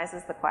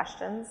randomizes the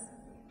questions.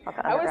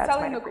 I was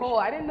telling Nicole,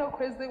 I didn't know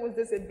Quizlet was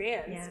this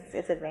advanced. Yes,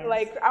 it's advanced.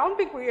 Like, I don't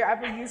think we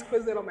ever used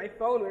Quizlet on my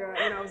phone when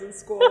I was in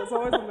school. It's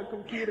always on the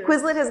computer.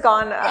 Quizlet has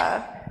gone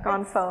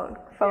phone.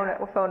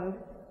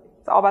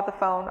 It's all about the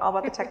phone, all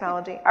about the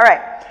technology. All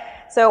right,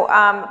 so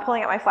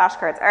pulling out my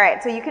flashcards. All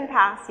right, so you can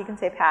pass. You can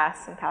say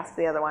pass and pass to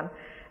the other one.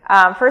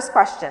 First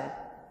question.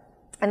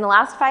 In the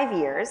last 5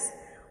 years,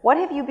 what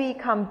have you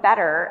become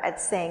better at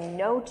saying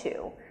no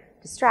to?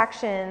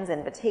 Distractions,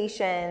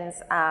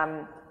 invitations,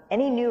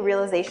 any new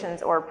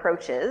realizations or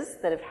approaches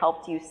that have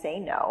helped you say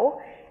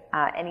no?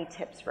 Any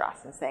tips for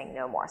us in saying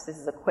no more? So this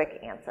is a quick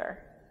answer.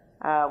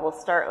 We'll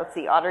start, let's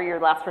see, Audrey, you're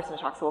the last person to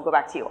talk, so we'll go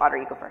back to you.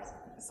 Audrey, you go first.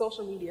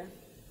 Social media.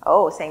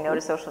 Oh, saying no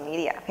to social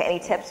media. Okay, any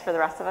tips for the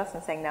rest of us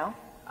in saying no?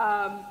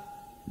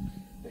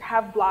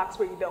 Have blocks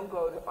where you don't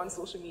go on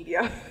social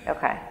media.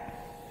 Okay.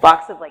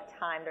 Blocks of like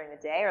time during the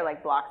day or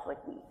like blocks of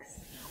like weeks?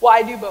 Well,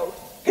 I do both.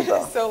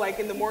 So like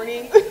in the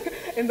morning,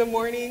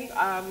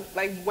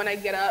 like when I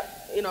get up,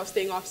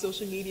 staying off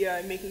social media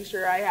and making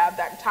sure I have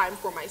that time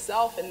for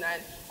myself. And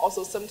then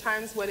also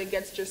sometimes when it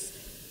gets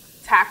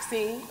just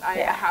taxing,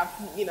 I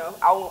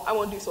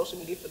won't do social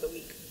media for the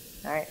week.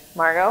 All right.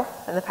 Margo,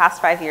 in the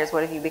past 5 years,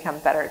 what have you become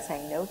better at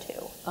saying no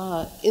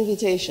to?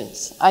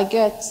 Invitations. I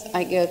get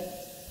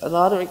a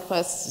lot of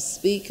requests to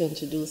speak and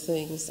to do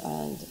things,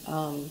 and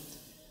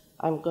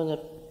I'm going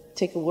to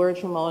take a word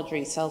from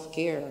Audrey,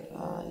 self-care.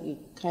 You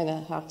kind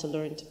of have to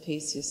learn to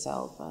pace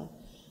yourself.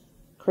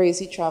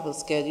 Crazy travel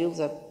schedules.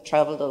 I've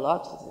traveled a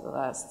lot for the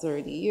last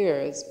 30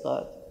 years,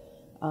 but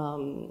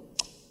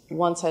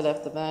once I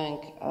left the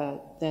bank,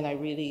 then I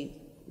really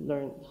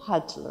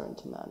had to learn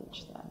to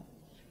manage that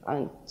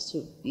and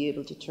to be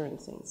able to turn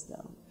things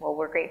down. Well,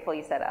 we're grateful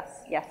you said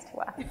yes to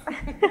us.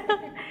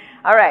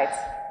 All right.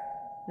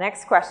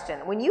 Next question.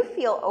 When you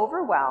feel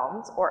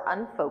overwhelmed or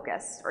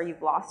unfocused, or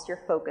you've lost your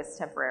focus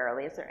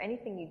temporarily, is there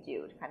anything you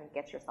do to kind of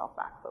get yourself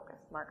back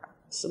focused? Margo?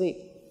 Sleep.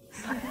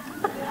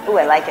 Ooh,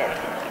 I like it.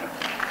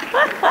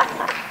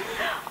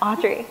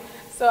 Audrey?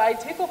 So I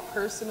take a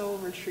personal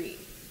retreat.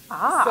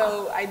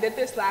 So I did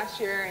this last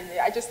year, and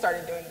I just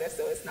started doing this,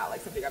 so it's not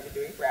like something I've been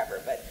doing forever.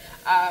 But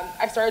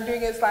I started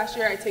doing this last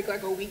year. I take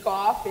like a week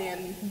off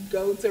and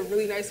go to a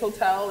really nice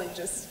hotel and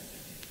just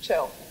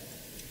chill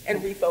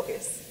and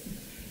refocus.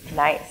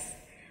 Nice.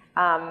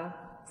 I'm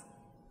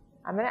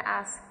going to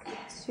ask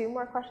 2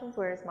 more questions.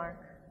 Where's Mark?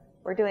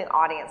 We're doing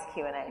audience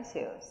Q&A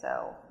too,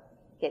 so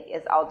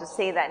I'll just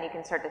say that, and you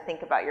can start to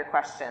think about your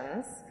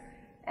questions,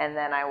 and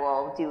then I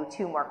will do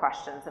 2 more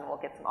questions, and we'll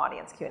get some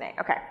audience Q&A.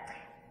 Okay.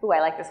 Ooh, I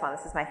like this one.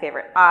 This is my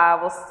favorite.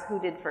 Who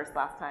did first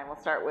last time? We'll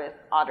start with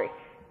Audrey.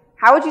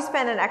 How would you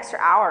spend an extra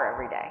hour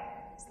every day?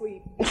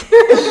 Sleep.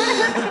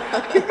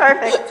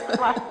 Perfect.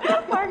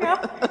 Margo?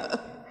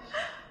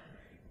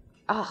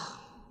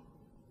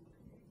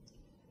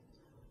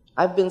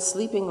 I've been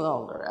sleeping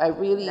longer. I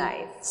really,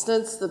 nice.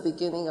 Since the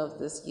beginning of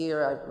this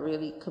year, I've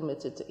really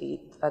committed to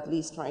at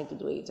least trying to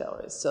do 8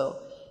 hours. So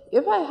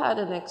if I had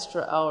an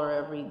extra hour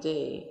every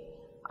day,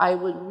 I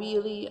would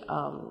really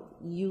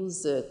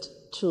use it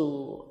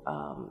to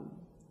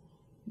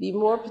be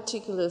more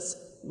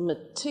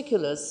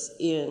meticulous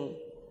in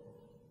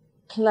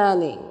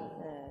planning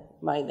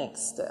my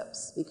next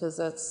steps, because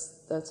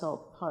that's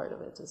all part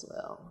of it as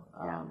well.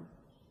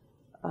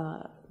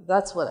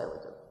 That's what I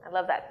would do. I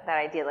love that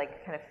idea,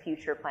 like kind of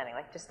future planning,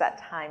 like just that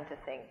time to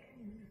think.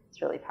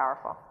 It's really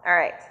powerful. All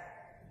right.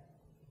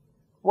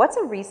 What's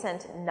a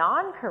recent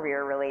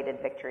non-career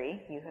related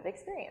victory you have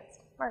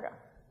experienced? Margo?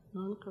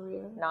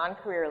 Non-career?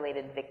 Non-career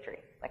related victory,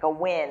 like a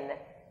win,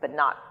 but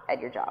not at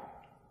your job,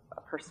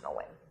 a personal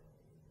win.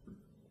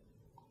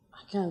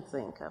 I can't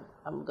think.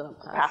 I'm going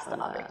to pass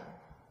on Audrey. that.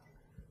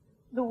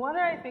 The one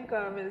that I think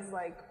of is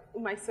like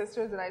my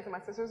sisters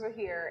are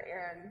here,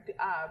 and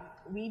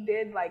we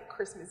did like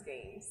Christmas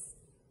games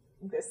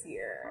this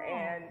year,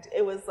 and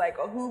it was like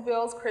a Who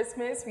Builds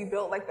Christmas. We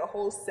built like the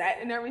whole set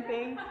and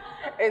everything,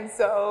 and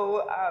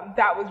so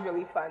that was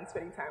really fun,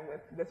 spending time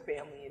with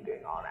family and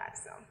doing all that.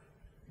 So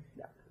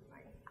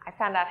I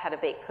found out how to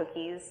bake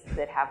cookies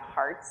that have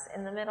hearts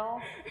in the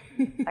middle.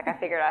 Like I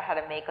figured out how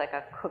to make like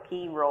a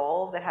cookie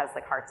roll that has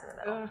like hearts in the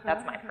middle.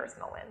 That's my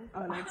personal win.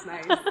 Oh, that's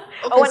nice.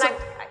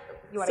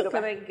 You want to go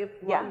can back? I give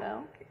one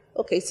now?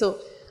 Okay, so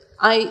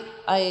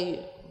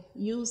I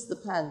used the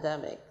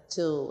pandemic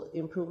to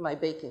improve my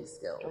baking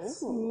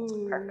skills.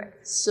 Ooh,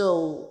 perfect.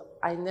 So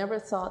I never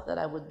thought that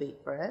I would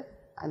bake bread,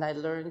 and I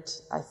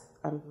learned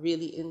I'm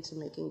really into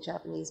making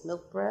Japanese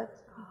milk bread.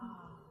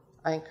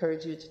 I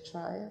encourage you to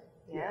try it.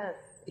 Yes.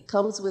 It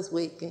comes with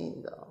weight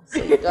gain, though,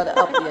 so you got to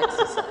up the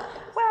exercise.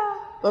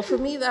 Well, But for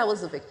me, that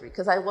was a victory,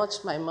 because I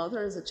watched my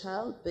mother as a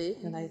child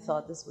bake, and I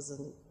thought this was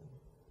an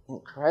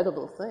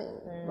incredible thing,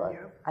 but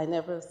I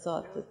never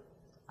thought that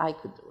I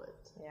could do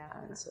it. Yeah.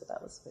 And so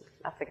that was a victory.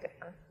 That's a good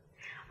one.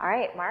 All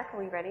right, Mark, are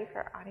we ready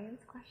for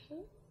audience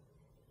questions?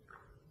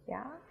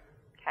 Yeah?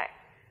 Okay.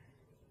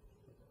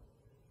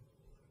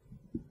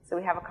 So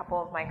we have a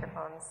couple of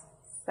microphones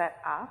set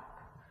up.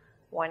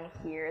 One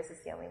here, is this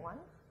the only one?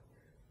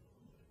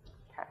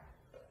 Okay.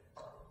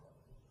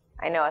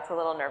 I know, it's a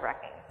little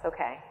nerve-wracking. It's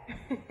okay.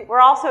 We're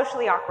all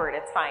socially awkward.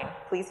 It's fine.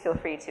 Please feel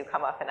free to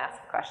come up and ask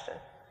a question.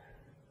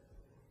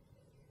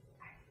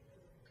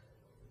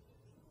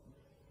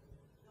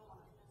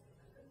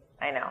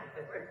 I know.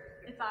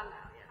 It's on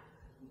now,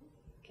 yeah.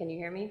 Can you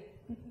hear me?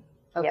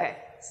 Okay,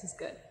 Yes. This is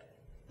good.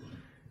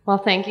 Well,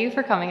 thank you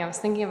for coming. I was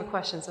thinking of a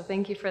question, so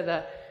thank you for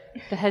the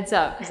heads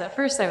up, because at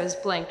first I was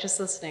blank just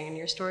listening, and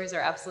your stories are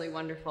absolutely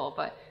wonderful.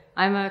 But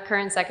I'm a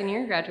current second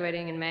year,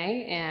 graduating in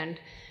May, and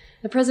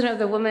the president of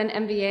the Women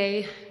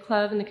MBA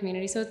Club in the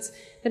community, so it's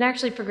been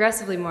actually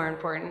progressively more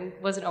important.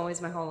 It wasn't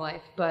always my whole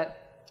life,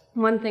 but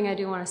one thing I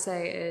do want to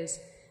say is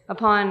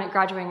upon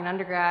graduating in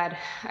undergrad,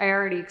 I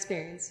already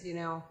experienced,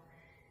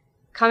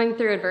 coming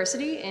through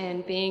adversity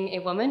and being a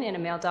woman in a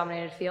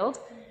male-dominated field,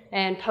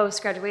 and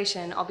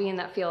post-graduation, I'll be in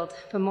that field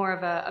from more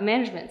of a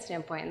management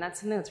standpoint, and that's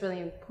something that's really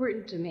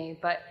important to me.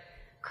 But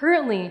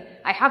currently,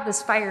 I have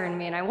this fire in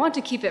me, and I want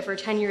to keep it for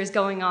 10 years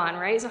going on,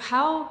 right? So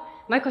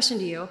my question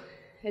to you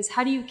is,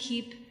 how do you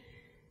keep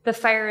the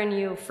fire in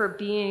you for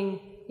being,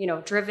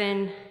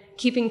 driven,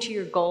 keeping to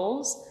your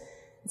goals?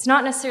 It's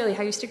not necessarily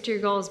how you stick to your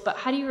goals, but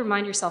how do you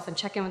remind yourself and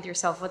check in with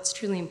yourself what's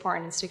truly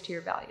important and stick to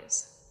your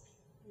values?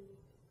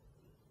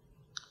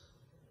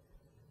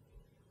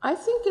 I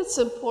think it's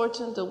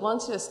important that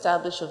once you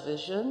establish a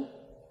vision,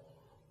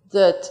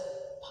 that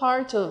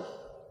part of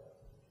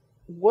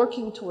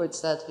working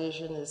towards that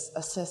vision is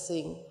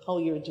assessing how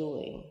you're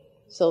doing.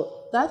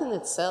 So that in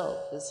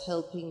itself is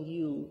helping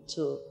you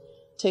to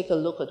take a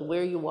look at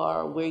where you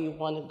are, where you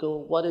want to go,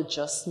 what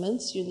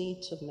adjustments you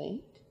need to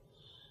make.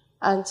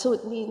 And so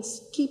it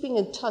means keeping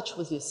in touch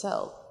with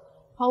yourself.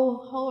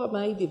 How am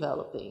I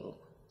developing?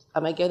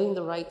 Am I getting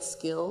the right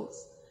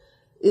skills?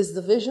 Is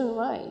the vision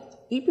right?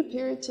 Be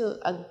prepared to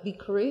and be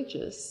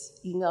courageous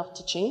enough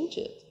to change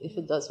it if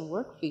it doesn't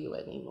work for you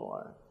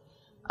anymore.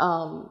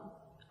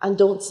 And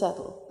don't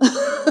settle.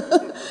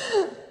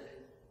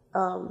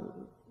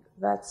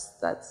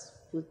 That's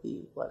would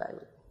be what I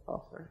would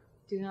offer.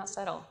 Do not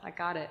settle. I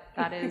got it.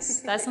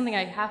 That's something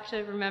I have to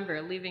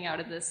remember leaving out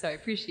of this, so I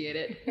appreciate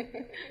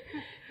it.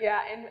 Yeah,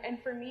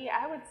 and for me,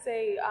 I would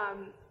say,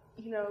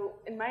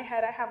 in my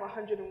head, I have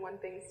 101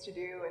 things to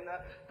do and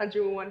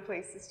 101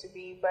 places to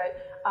be, but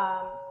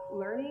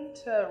learning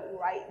to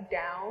write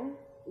down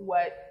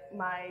what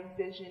my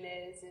vision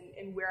is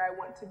and where I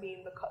want to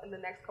be in the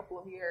next couple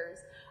of years.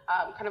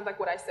 Kind of like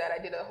what I said,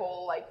 I did a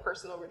whole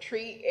personal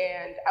retreat,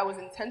 and I was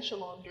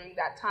intentional during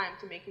that time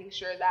to making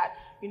sure that,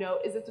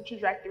 is it the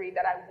trajectory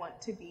that I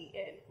want to be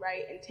in,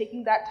 right? And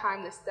taking that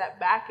time to step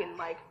back and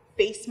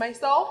face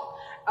myself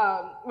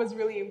was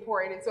really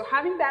important. And so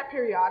having that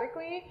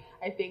periodically,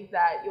 I think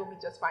that you'll be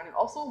just fine. And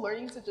also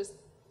learning to just,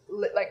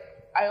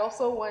 I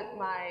also want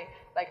my,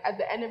 at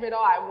the end of it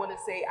all, I want to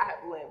say I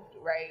have lived,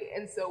 right?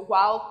 And so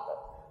while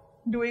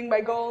doing my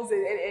goals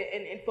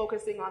and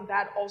focusing on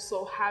that,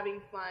 also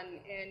having fun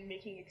and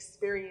making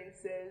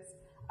experiences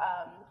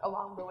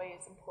along the way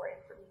is important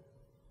for me.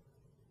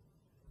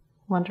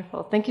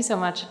 Wonderful. Thank you so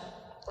much.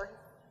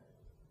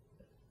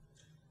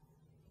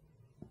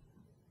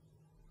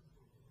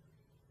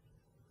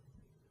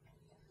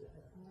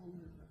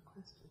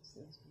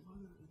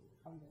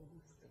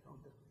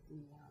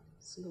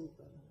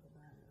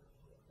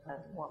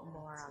 What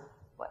more on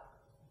what?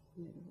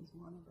 Yeah, there was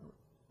one about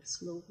a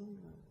slogan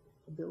or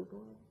a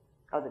billboard.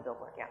 Oh, the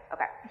billboard, yeah.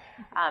 Okay.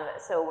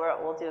 So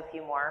we'll do a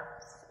few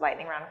more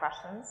lightning round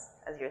questions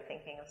as you're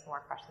thinking of some more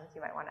questions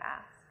you might want to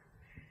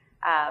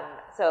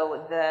ask.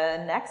 So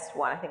the next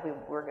one, I think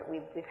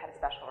we've had a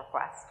special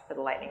request for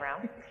the lightning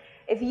round.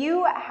 If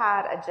you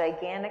had a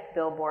gigantic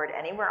billboard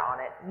anywhere on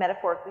it,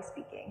 metaphorically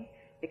speaking,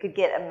 that could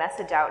get a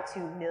message out to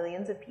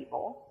millions of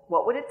people,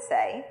 what would it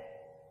say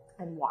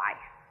and why?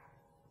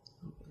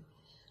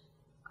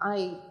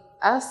 I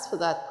asked for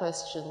that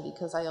question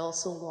because I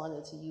also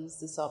wanted to use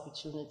this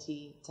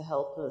opportunity to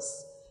help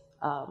us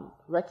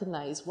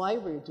recognize why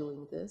we're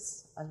doing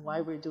this and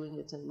why we're doing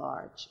it in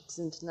March. It's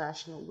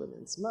International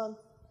Women's Month.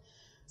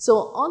 So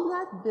on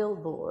that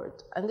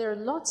billboard, and there are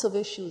lots of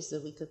issues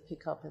that we could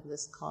pick up in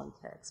this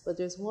context, but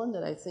there's one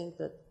that I think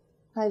that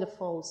kind of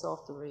falls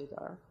off the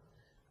radar.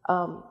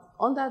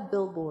 On that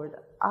billboard,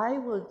 I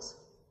would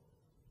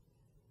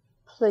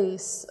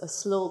place a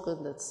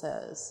slogan that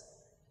says,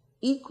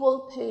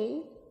 equal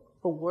pay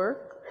for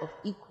work of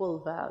equal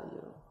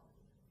value.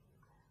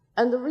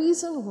 And the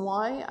reason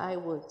why I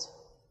would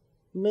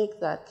make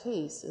that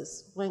case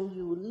is when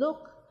you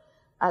look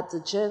at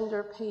the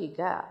gender pay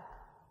gap,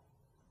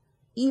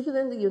 even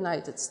in the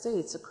United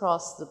States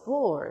across the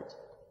board,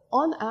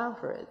 on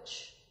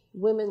average,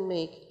 women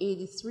make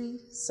 83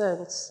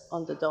 cents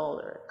on the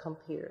dollar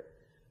compared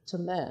to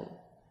men.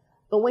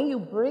 But when you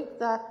break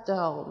that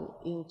down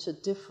into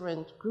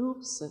different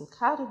groups and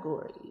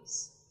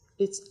categories,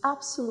 it's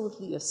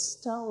absolutely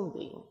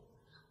astounding,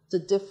 the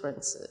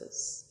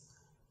differences.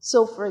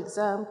 So for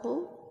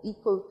example,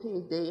 Equal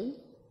Pay Day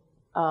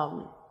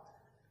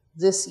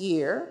this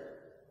year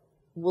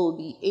will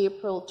be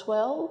April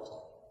 12,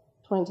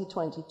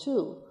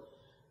 2022.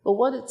 But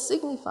what it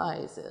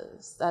signifies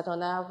is that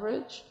on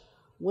average,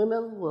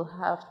 women will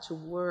have to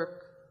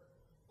work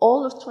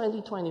all of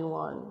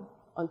 2021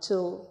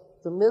 until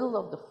the middle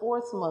of the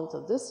 4th month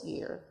of this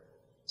year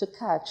to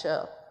catch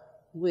up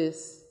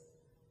with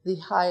the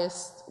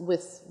highest,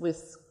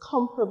 with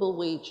comparable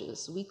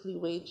wages, weekly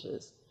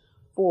wages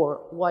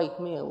for white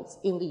males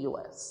in the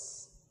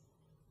US.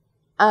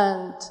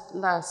 And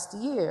last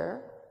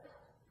year,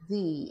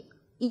 the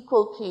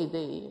Equal Pay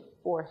Day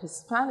for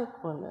Hispanic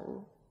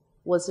women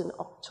was in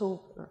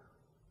October.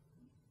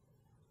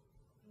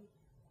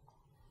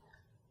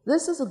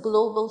 This is a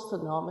global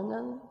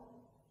phenomenon,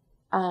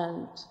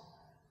 and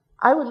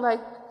I would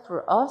like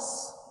for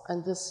us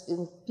and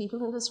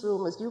people in this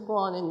room, as you go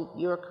on in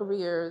your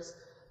careers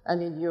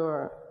and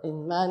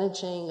in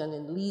managing and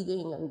in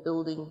leading and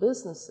building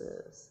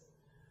businesses,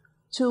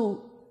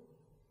 to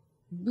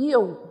be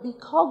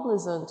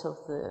cognizant of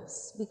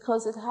this,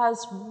 because it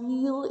has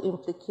real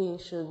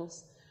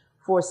implications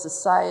for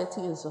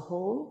society as a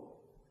whole.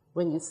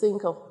 When you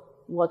think of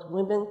what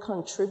women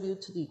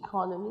contribute to the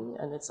economy,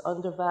 and it's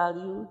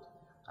undervalued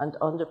and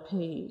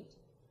underpaid.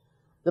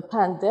 The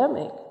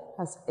pandemic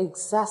has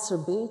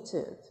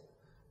exacerbated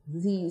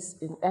these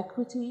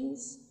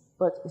inequities,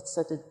 but it's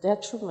at a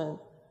detriment,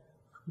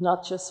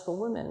 not just for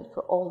women,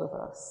 for all of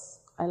us.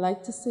 I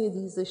like to say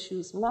these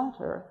issues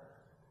matter,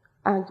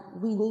 and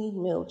we need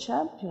male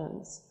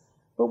champions,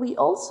 but we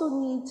also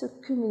need to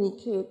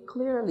communicate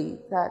clearly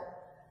that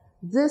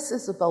this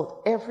is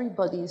about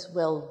everybody's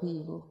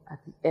well-being at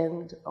the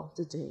end of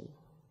the day.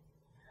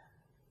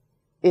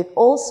 It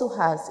also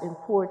has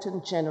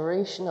important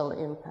generational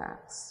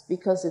impacts,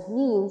 because it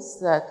means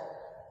that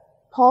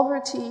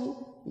poverty,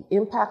 the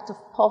impact of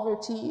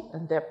poverty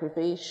and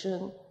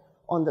deprivation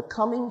on the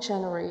coming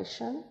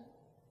generation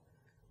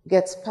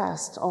gets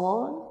passed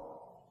on,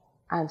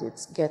 and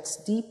it gets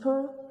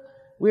deeper.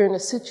 We're in a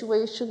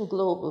situation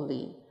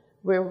globally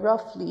where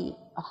roughly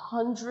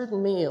 100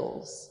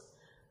 males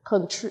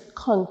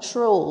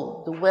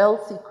control the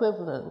wealth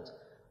equivalent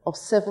of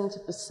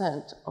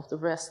 70% of the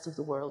rest of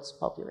the world's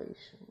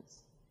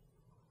populations.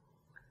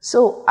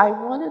 So I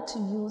wanted to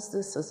use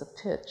this as a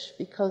pitch,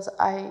 because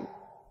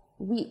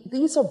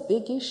these are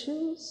big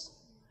issues,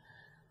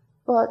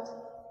 but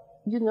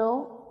you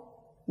know,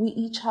 we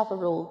each have a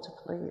role to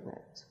play in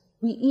it.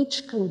 We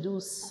each can do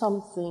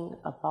something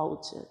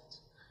about it.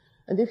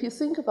 And if you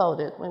think about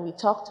it, when we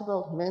talked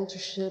about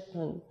mentorship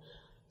and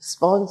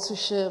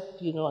sponsorship,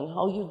 you know, and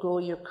how you grow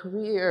your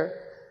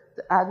career,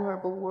 the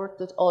admirable work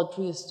that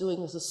Audrey is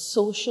doing as a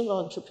social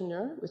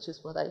entrepreneur, which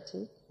is what I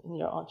take in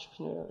your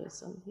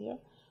entrepreneurialism here,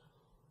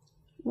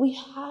 we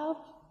have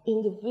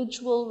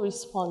individual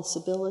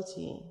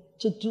responsibility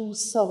to do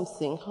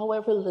something,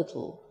 however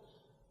little,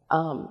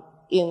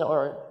 in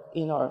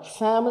our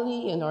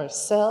family, in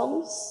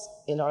ourselves,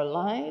 in our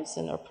lives,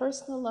 in our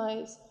personal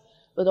lives,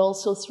 but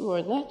also through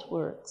our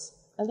networks,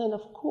 and then,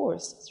 of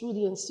course, through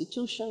the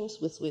institutions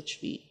with which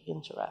we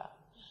interact.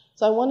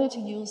 So I wanted to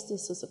use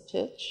this as a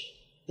pitch.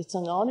 It's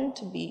an honor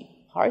to be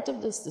part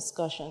of this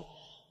discussion,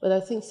 but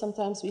I think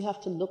sometimes we have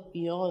to look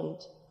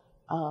beyond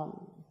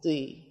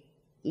the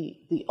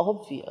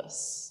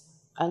obvious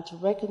and to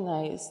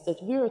recognize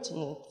that we're at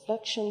an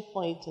inflection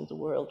point in the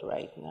world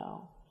right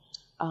now.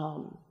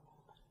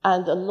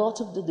 And a lot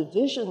of the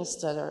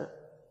divisions that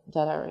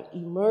are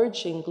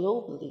emerging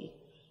globally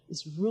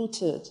is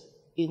rooted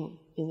in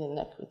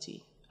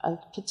inequity, and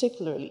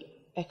particularly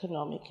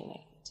economic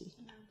inequity.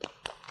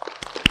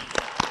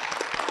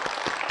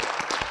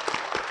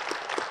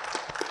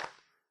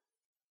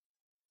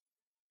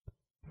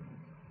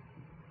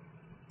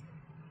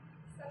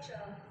 Such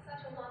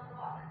a long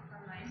walk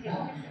from my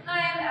table. Hi,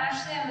 I'm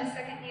Ashley. I'm a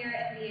second-year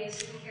MBA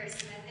student here at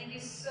Smith. Thank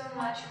you so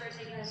much for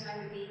taking the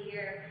time to be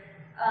here.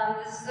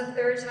 This is the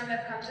third time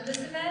I've come to this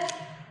event,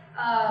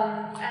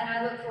 and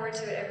I look forward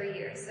to it every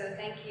year, so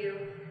thank you.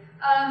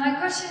 My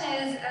question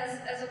is,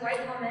 as a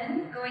white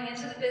woman going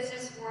into the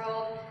business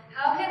world,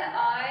 how can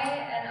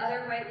I and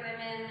other white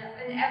women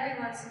and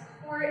everyone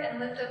support and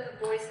lift up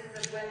the voices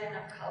of women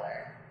of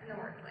color in the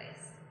workplace?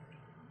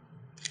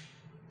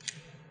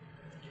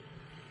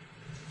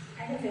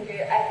 I can take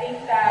it. I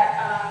think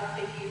that,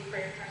 thank you for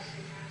your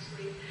question,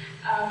 Ashley.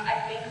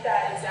 I think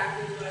that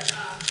exactly what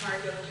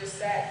Margo just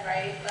said,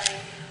 right?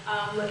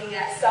 Like looking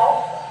at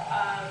self,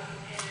 and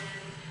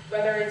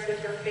whether it's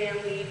with your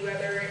family,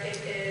 whether it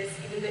is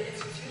even the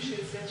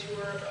institutions that you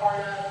are a part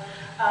of,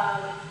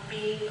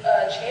 being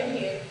a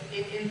champion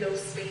in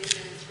those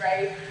spaces,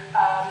 right?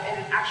 And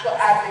an actual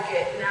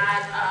advocate,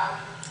 not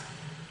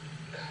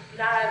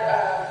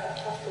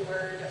what's the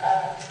word?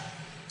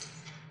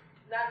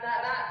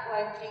 not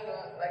like being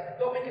like,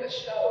 don't make it a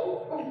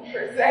show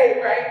per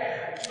se,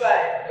 right?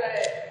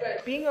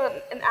 But being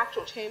an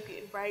actual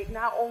champion, right?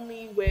 Not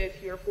only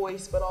with your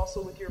voice, but also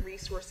with your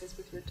resources,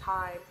 with your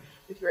time,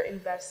 with your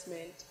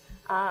investment,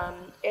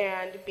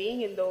 and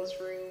being in those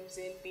rooms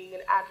and being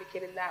an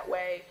advocate in that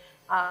way.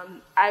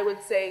 I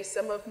would say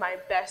some of my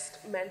best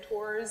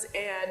mentors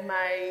and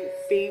my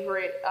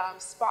favorite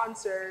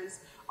sponsors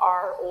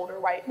are older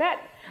white men.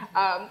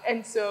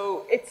 And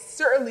so it's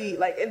certainly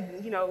like,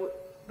 you know,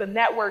 the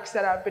networks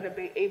that I've been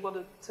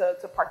able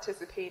to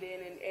participate in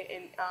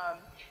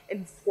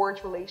and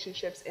forge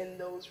relationships in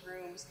those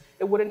rooms,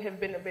 it wouldn't have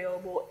been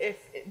available if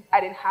I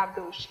didn't have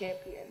those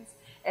champions.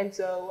 And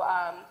so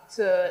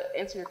to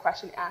answer your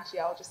question, Ashley,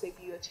 I would just say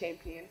be the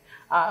champion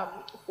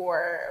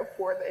for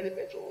the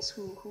individuals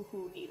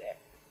who need it.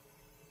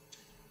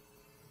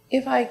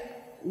 If I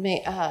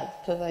may add,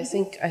 because I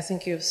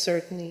think you've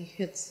certainly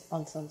hit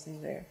on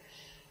something there.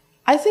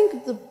 I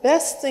think the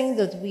best thing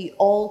that we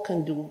all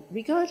can do,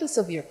 regardless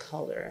of your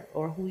color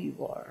or who you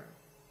are,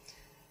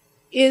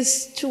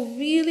 is to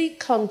really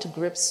come to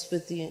grips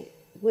with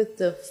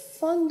the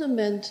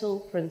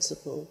fundamental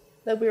principle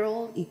that we're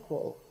all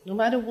equal. No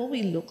matter what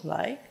we look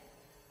like,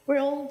 we're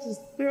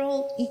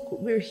all equal.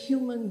 We're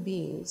human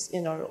beings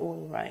in our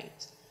own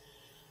right.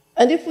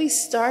 And if we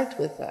start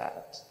with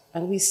that,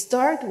 and we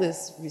start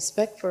with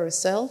respect for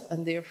ourselves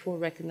and therefore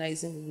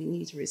recognizing we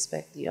need to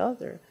respect the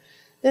other,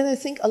 then I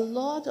think a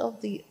lot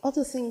of the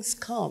other things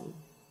come.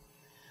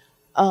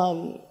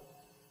 I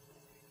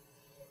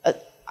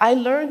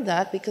learned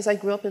that because I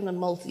grew up in a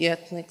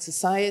multi-ethnic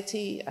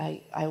society.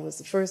 I was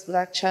the first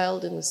Black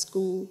child in the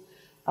school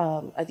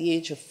at the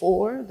age of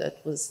 4.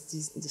 That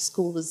was the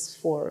school was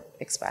for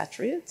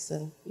expatriates,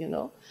 and you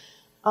know,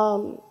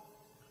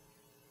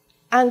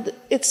 and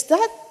it's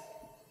that.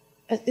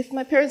 If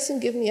my parents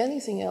didn't give me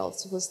anything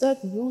else, was that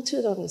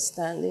rooted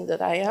understanding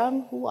that I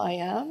am who I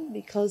am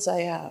because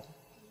I am.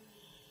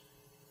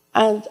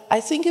 And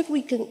I think if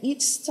we can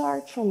each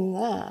start from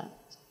that,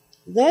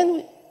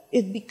 then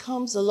it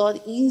becomes a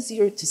lot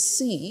easier to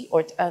see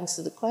or to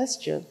answer the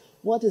question,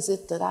 what is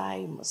it that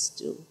I must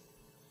do?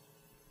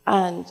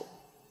 And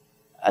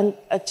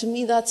to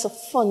me, that's a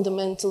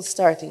fundamental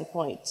starting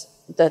point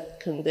that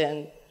can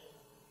then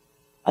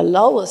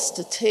allow us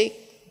to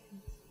take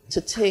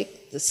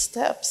the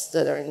steps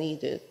that are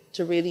needed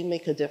to really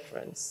make a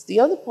difference. The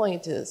other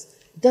point is,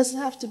 it doesn't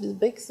have to be the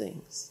big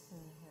things,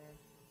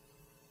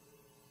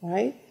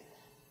 right?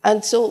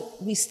 And so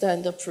we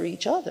stand up for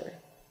each other.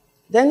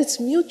 Then it's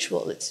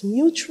mutual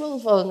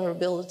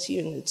vulnerability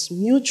and it's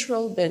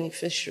mutual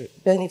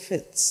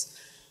benefits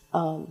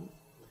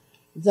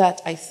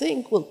that I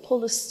think will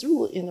pull us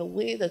through in a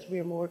way that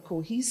we're more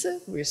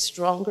cohesive, we're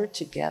stronger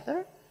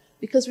together,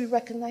 because we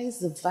recognize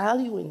the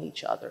value in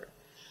each other.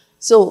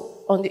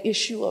 So on the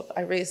issue of,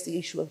 I raised the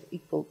issue of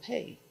equal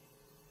pay.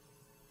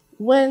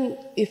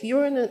 If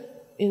you're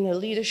in a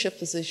leadership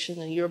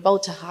position and you're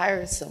about to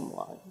hire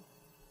someone,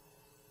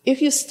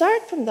 if you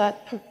start from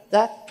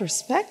that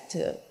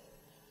perspective,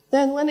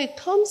 then when it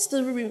comes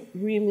to the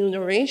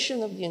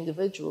remuneration of the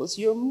individuals,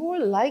 you're more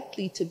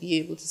likely to be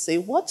able to say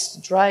what's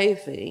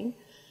driving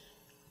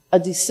a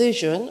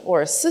decision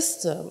or a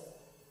system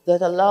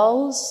that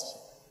allows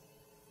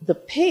the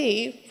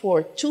pay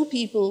for 2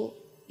 people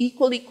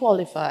equally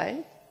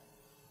qualified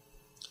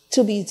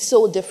to be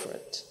so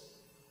different,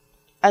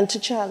 and to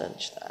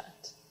challenge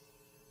that.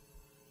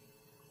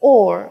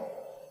 Or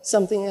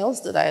something else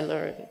that I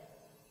learned,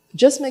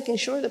 just making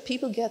sure that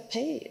people get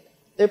paid.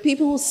 There are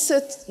people who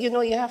sit, you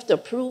know, you have to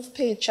approve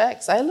paid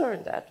checks. I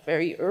learned that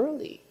very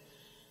early.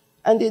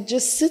 And they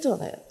just sit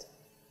on it.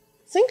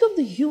 Think of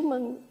the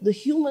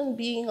human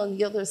being on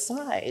the other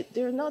side.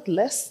 They're not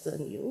less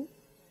than you,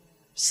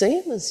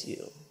 same as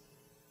you,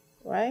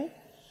 right?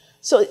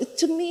 So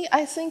to me,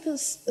 I think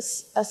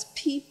as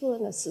people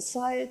and as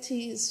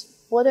societies,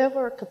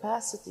 whatever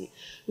capacity,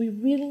 we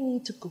really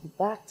need to go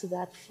back to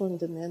that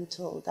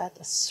fundamental, that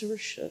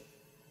assertion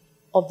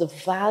of the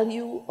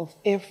value of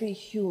every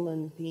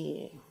human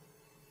being.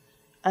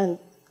 And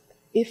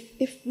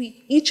if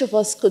each of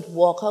us could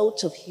walk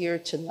out of here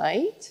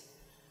tonight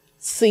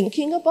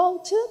thinking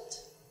about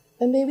it,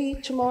 and maybe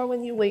tomorrow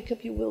when you wake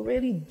up, you will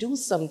really do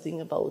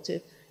something about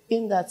it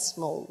in that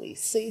small way.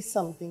 Say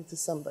something to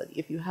somebody.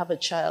 If you have a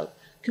child,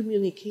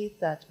 communicate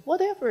that,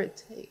 whatever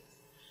it takes.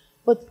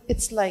 But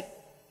it's like,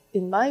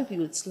 in my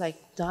view, it's like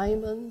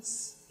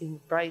diamonds in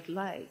bright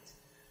light.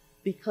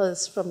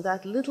 Because from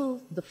that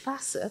the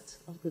facet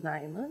of the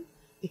diamond,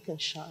 it can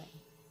shine.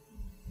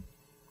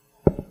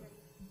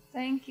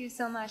 Thank you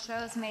so much.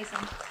 That was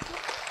amazing.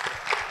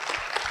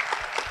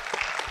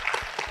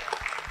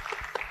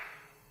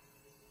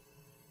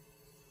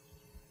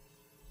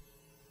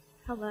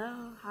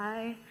 Hello,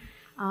 hi.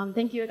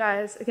 Thank you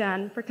guys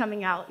again for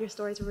coming out. Your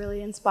stories are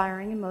really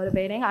inspiring and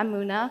motivating. I'm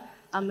Muna.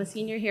 I'm a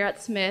senior here at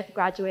Smith,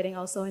 graduating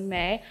also in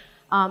May.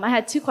 I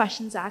had 2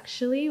 questions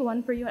actually,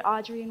 one for you,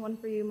 Audrey, and one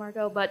for you,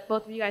 Margo, but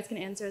both of you guys can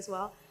answer as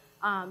well.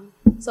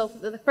 So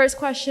for the first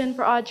question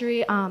for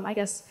Audrey, I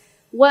guess,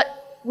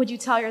 what would you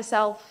tell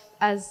yourself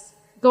as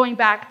going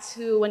back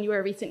to when you were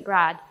a recent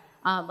grad,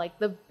 like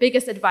the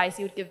biggest advice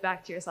you would give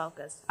back to yourself,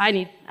 because I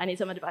need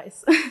some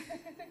advice.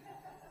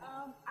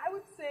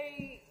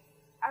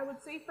 I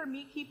would say for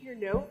me, keep your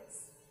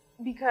notes,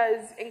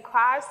 because in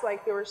class,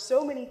 like, there were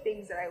so many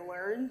things that I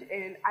learned,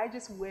 and I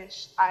just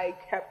wish I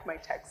kept my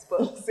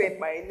textbooks and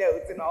my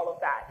notes and all of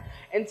that.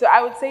 And so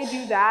I would say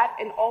do that,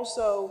 and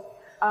also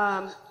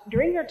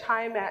during your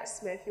time at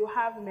Smith, you'll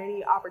have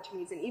many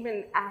opportunities, and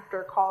even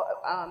after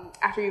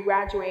you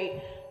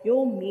graduate,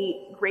 you'll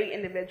meet great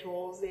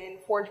individuals and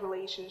forge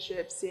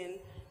relationships. And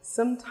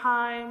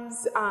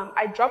sometimes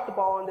I dropped the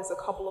ball on this a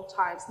couple of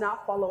times,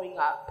 not following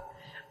up.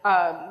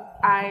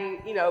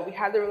 We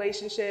had the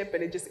relationship,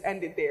 but it just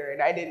ended there,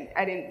 and I didn't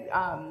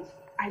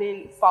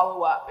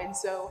follow up. And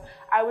so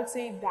I would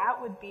say that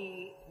would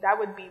be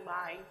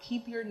mine.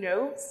 Keep your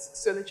notes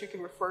so that you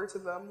can refer to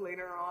them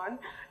later on,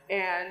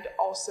 and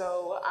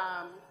also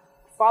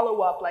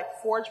follow up, like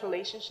forge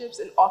relationships,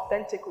 and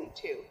authentically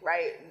too,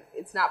 right?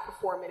 It's not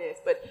performative,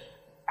 but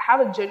have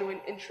a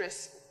genuine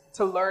interest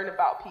to learn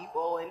about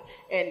people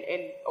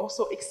and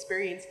also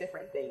experience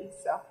different things.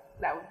 So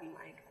that would be my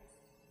advice.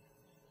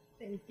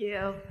 Thank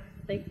you.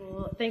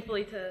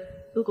 Thankfully to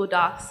Google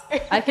Docs,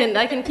 I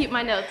can keep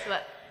my notes,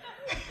 but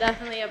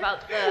definitely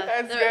about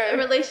the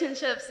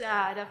relationships.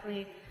 Yeah,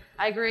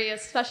 I agree,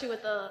 especially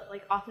with the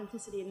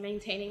authenticity and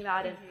maintaining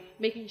that, and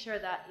making sure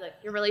that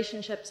your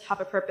relationships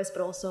have a purpose,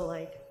 but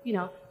also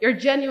you're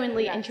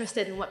genuinely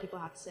interested in what people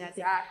have to say. I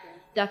think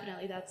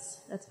definitely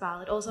that's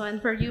valid. Also,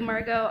 and for you,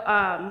 Margo,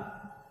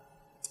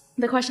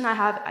 the question I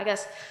have, I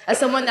guess, as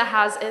someone that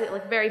has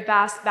a very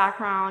vast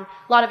background,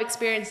 a lot of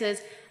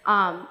experiences,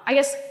 I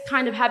guess,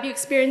 have you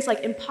experienced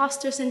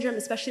imposter syndrome,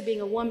 especially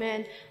being a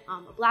woman,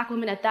 a Black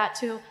woman at that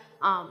too,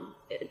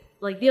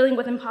 dealing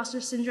with imposter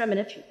syndrome? And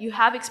if you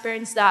have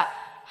experienced that,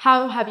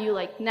 how have you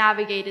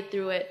navigated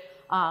through it?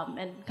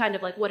 And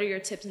what are your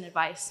tips and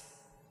advice?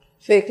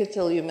 Fake it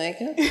till you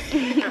make it.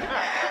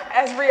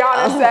 As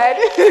Rihanna said.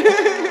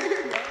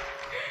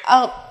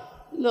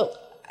 Look,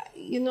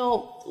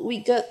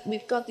 we've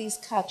got these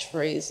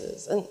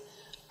catchphrases, and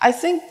I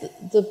think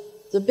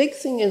the big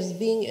thing is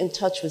being in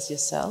touch with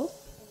yourself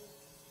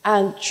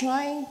and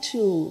trying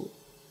to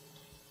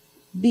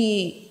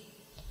be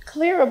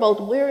clear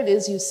about where it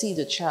is you see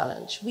the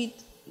challenge. When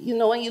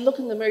you look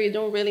in the mirror, you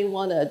don't really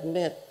want to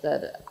admit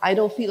that I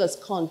don't feel as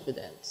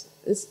confident.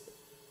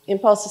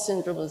 Imposter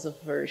syndrome is a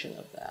version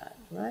of that,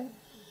 right?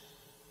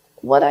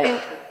 What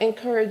I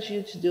encourage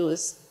you to do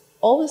is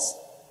always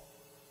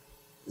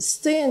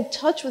stay in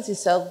touch with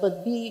yourself,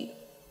 but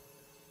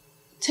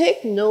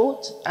take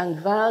note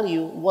and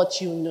value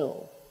what you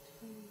know.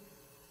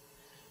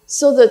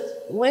 So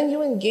that when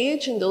you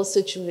engage in those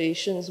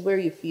situations where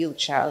you feel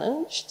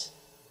challenged,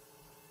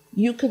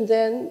 you can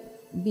then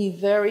be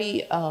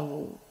very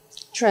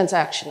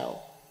transactional.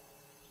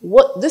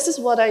 This is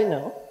what I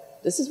know.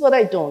 This is what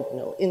I don't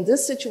know. In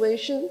this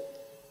situation,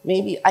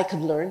 maybe I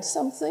could learn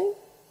something,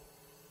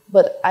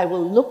 but I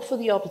will look for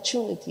the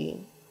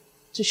opportunity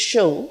to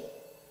show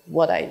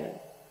what I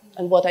know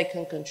and what I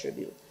can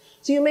contribute.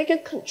 So you make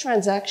it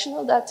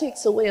transactional. That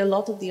takes away a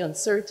lot of the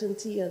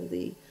uncertainty and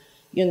the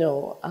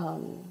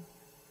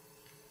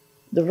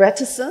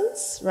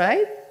reticence,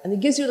 right? And it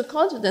gives you the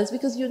confidence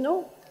because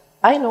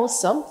I know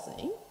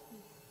something.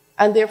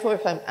 And therefore,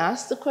 if I'm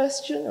asked a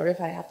question or if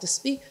I have to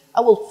speak,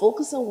 I will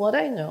focus on what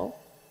I know.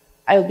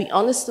 I'll be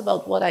honest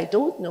about what I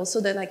don't know,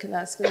 so then I can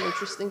ask an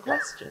interesting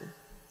question.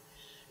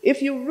 If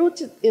you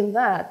root it in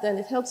that, then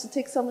it helps to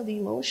take some of the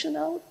emotion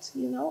out,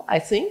 I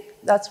think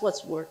that's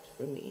what's worked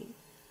for me.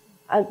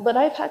 But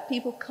I've had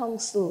people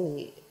counsel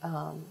me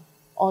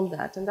on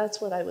that, and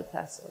that's what I would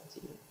pass on to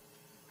you.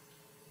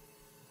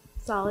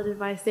 Solid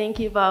advice. Thank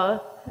you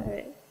both. All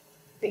right.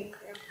 Thank you.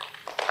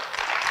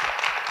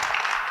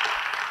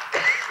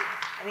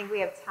 I think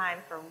we have time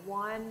for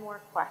one more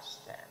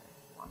question.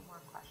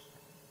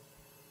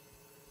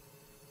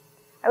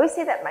 I always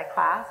say that in my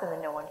class, and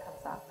then no one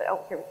comes up. But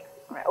here we go.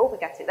 All right. Oh, we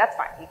got two. That's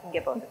fine. You can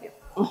get both of you.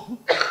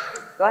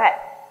 Go ahead.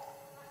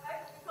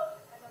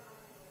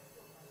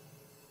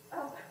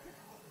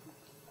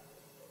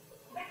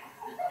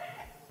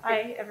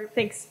 Hi,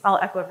 thanks. I'll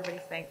echo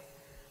everybody's thanks.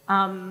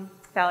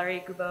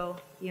 Valerie Gubo,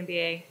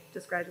 EMBA,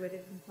 just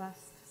graduated last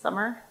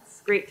summer.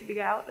 It's great to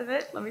be out of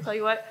it, let me tell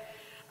you what.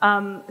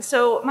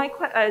 So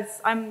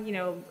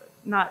I'm,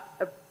 not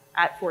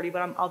at 40,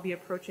 but I'll be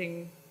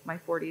approaching my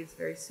 40s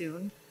very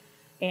soon.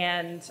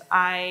 And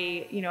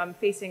I'm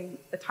facing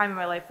a time in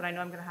my life when I know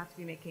I'm going to have to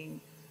be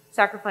making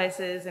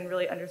sacrifices and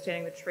really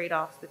understanding the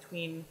trade-offs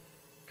between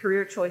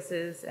career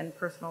choices and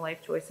personal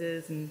life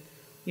choices, and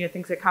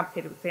things get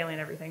complicated with family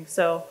and everything.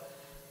 So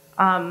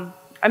I'm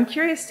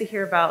curious to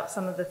hear about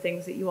some of the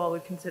things that you all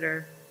would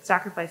consider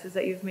sacrifices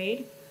that you've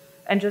made,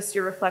 and just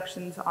your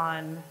reflections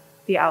on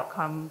the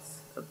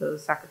outcomes of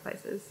those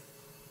sacrifices.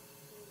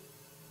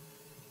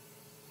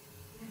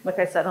 Like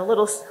I said, a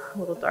little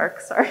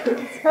dark, sorry.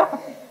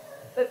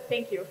 But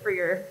thank you for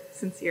your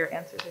sincere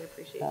answers. I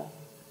appreciate it.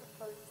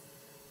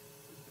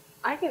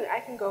 I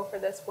can go for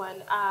this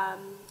one.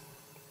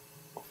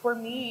 for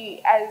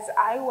me, as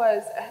I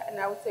was, and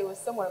I would say it was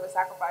somewhat of a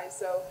sacrifice,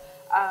 so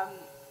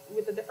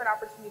with the different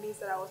opportunities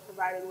that I was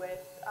provided with,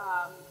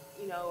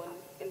 you know,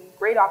 and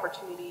great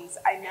opportunities,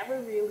 I never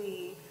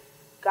really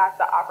got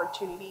the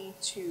opportunity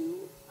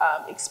to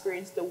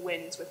experience the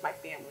wins with my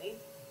family.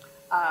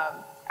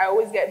 I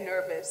always get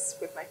nervous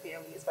with my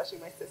family, especially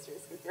my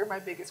sisters, because they're my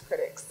biggest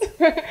critics.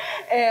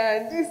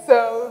 And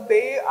so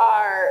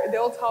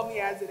they'll tell me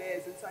as it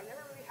is. And so I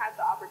never really had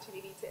the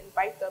opportunity to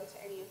invite them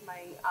to any of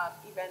my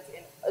events.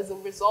 And as a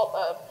result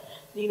of,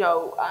 you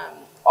know,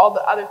 all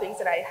the other things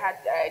that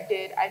I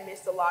did, I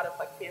missed a lot of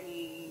like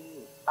family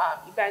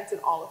events and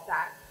all of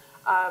that.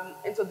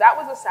 And so that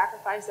was a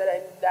sacrifice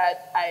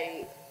that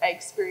I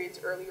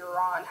experienced earlier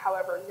on.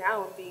 However,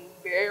 now I'm being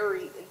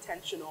very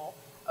intentional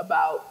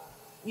about,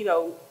 you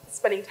know,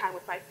 spending time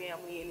with my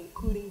family and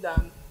including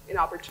them in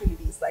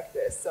opportunities like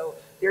this. So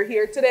they're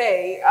here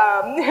today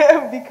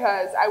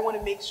because I want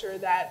to make sure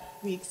that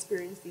we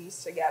experience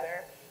these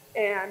together.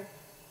 And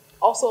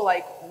also,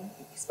 like,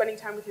 spending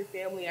time with your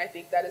family, I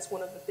think that is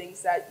one of the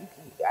things that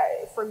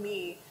for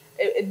me,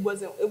 it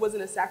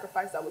wasn't a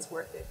sacrifice that was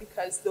worth it,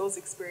 because those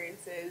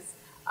experiences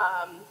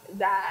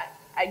that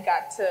I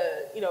got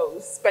to, you know,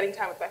 spending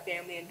time with my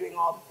family and doing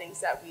all the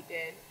things that we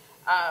did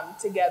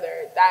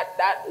together,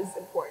 that is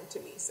important to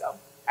me. So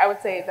I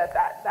would say that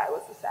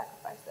was the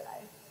sacrifice that I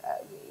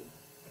made.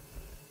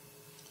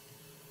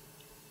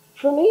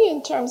 For me,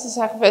 in terms of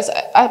sacrifice,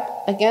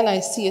 I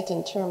see it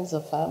in terms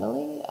of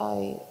family.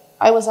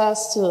 I was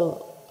asked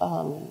to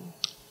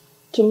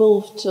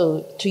move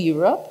to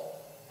Europe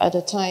at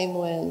a time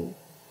when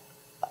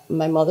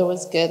my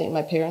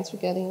parents were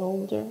getting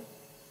older.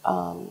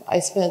 I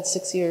spent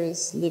 6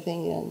 years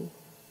living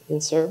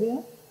in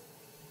Serbia.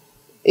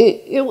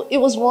 It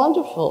was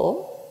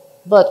wonderful,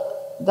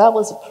 but that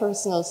was a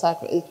personal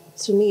sacrifice.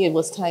 To me, it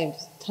was time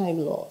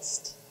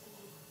lost.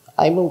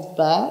 I moved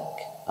back.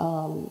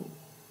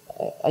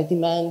 I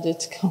demanded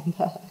to come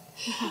back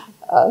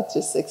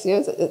after 6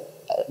 years.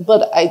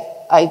 But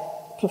I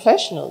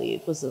professionally,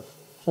 it was a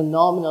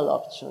phenomenal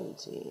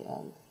opportunity,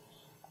 and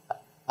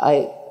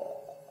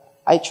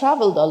I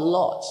traveled a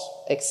lot,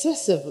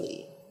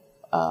 excessively,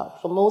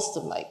 for most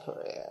of my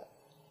career.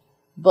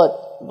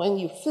 But when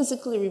you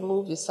physically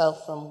remove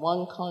yourself from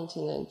one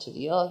continent to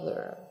the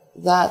other,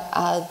 that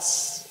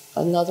adds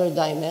another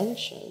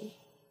dimension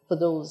for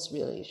those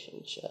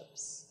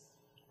relationships.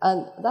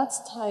 And that's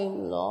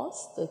time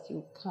lost that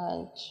you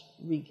can't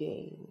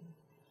regain.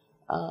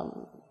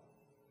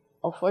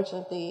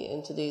 Unfortunately,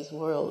 in today's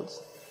world,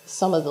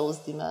 some of those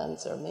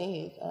demands are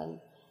made. And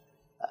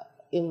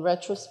in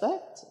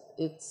retrospect,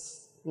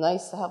 it's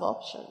nice to have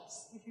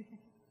options.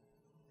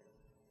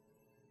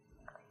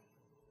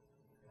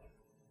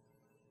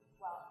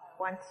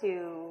 I want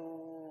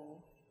to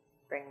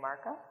bring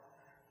Margo.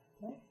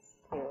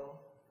 We're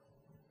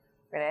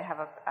going to have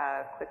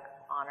a quick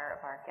honor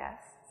of our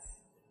guests.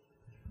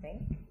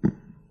 Right?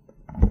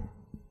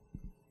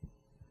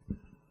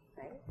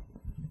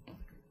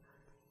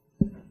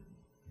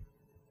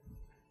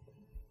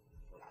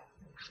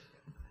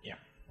 Yeah.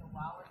 So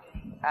while we're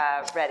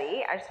getting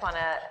ready, I just want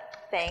to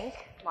thank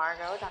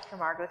Margo, Dr.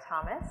 Margo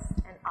Thomas,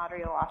 and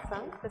Audrey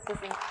Awasom. This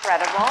is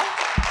incredible.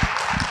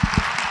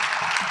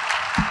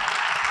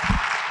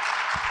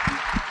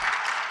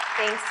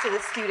 Thanks to the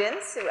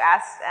students who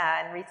asked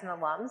and recent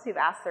alums who've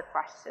asked their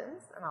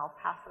questions. And I'll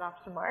pass it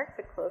off to Mark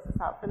to close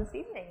us out for this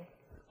evening.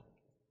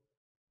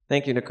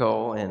 Thank you,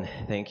 Nicole, and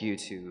thank you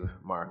to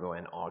Margo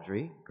and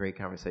Audrey. Great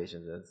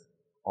conversations as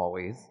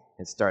always.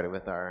 It started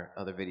with our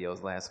other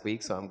videos last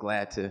week, so I'm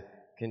glad to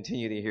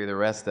continue to hear the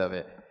rest of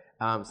it.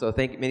 So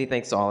many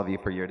thanks to all of you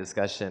for your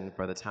discussion,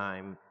 for the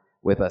time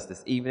with us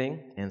this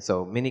evening. And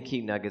so many key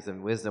nuggets of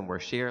wisdom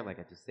were shared, like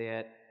I just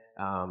said.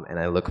 And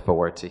I look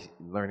forward to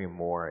learning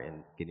more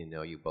and getting to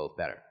know you both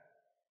better.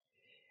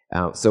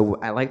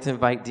 So I'd like to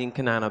invite Dean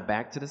Kanana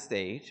back to the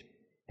stage,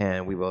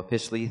 and we will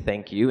officially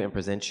thank you and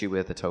present you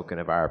with a token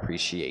of our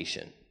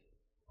appreciation.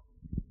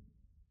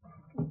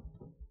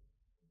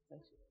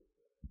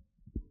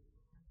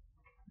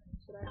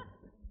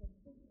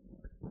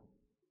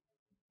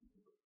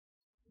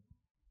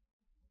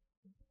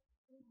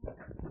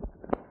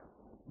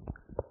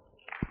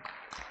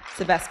 It's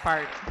the best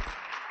part.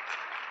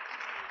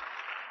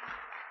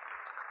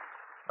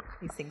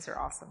 These things are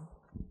awesome.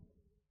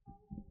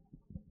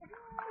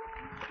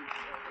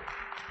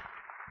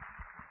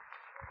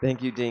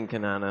 Thank you, Dean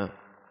Kanana.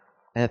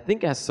 I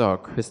think I saw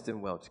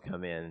Kristen Welch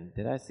come in.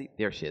 Did I see?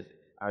 There she is.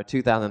 Our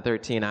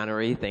 2013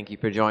 honoree. Thank you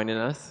for joining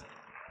us.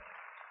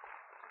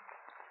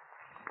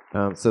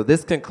 So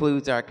this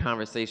concludes our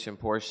conversation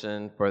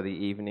portion for the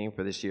evening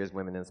for this year's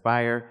Women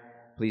Inspire.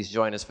 Please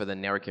join us for the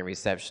networking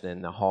reception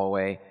in the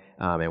hallway,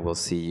 and we'll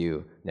see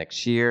you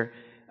next year.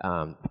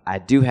 I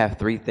do have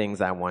 3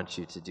 things I want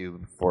you to do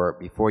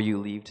before you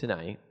leave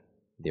tonight.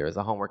 There is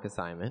a homework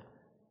assignment.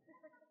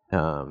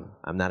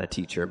 I'm not a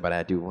teacher, but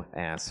I do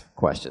ask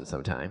questions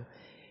sometime.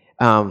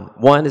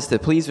 One is to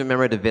please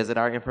remember to visit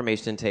our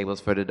information tables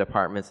for the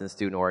departments and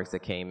student orgs that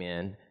came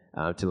in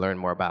to learn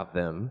more about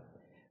them.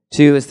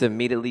 2 is to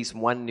meet at least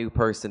one new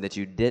person that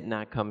you did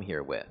not come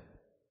here with.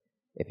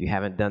 If you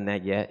haven't done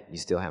that yet, you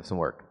still have some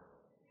work.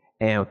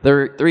 And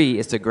 3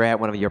 is to grab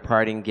one of your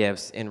parting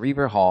gifts in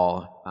Reaver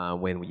Hall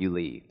when you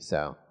leave.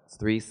 So it's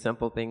 3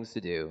 simple things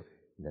to do,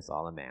 and that's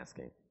all I'm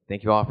asking.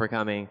 Thank you all for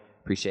coming.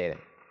 Appreciate it.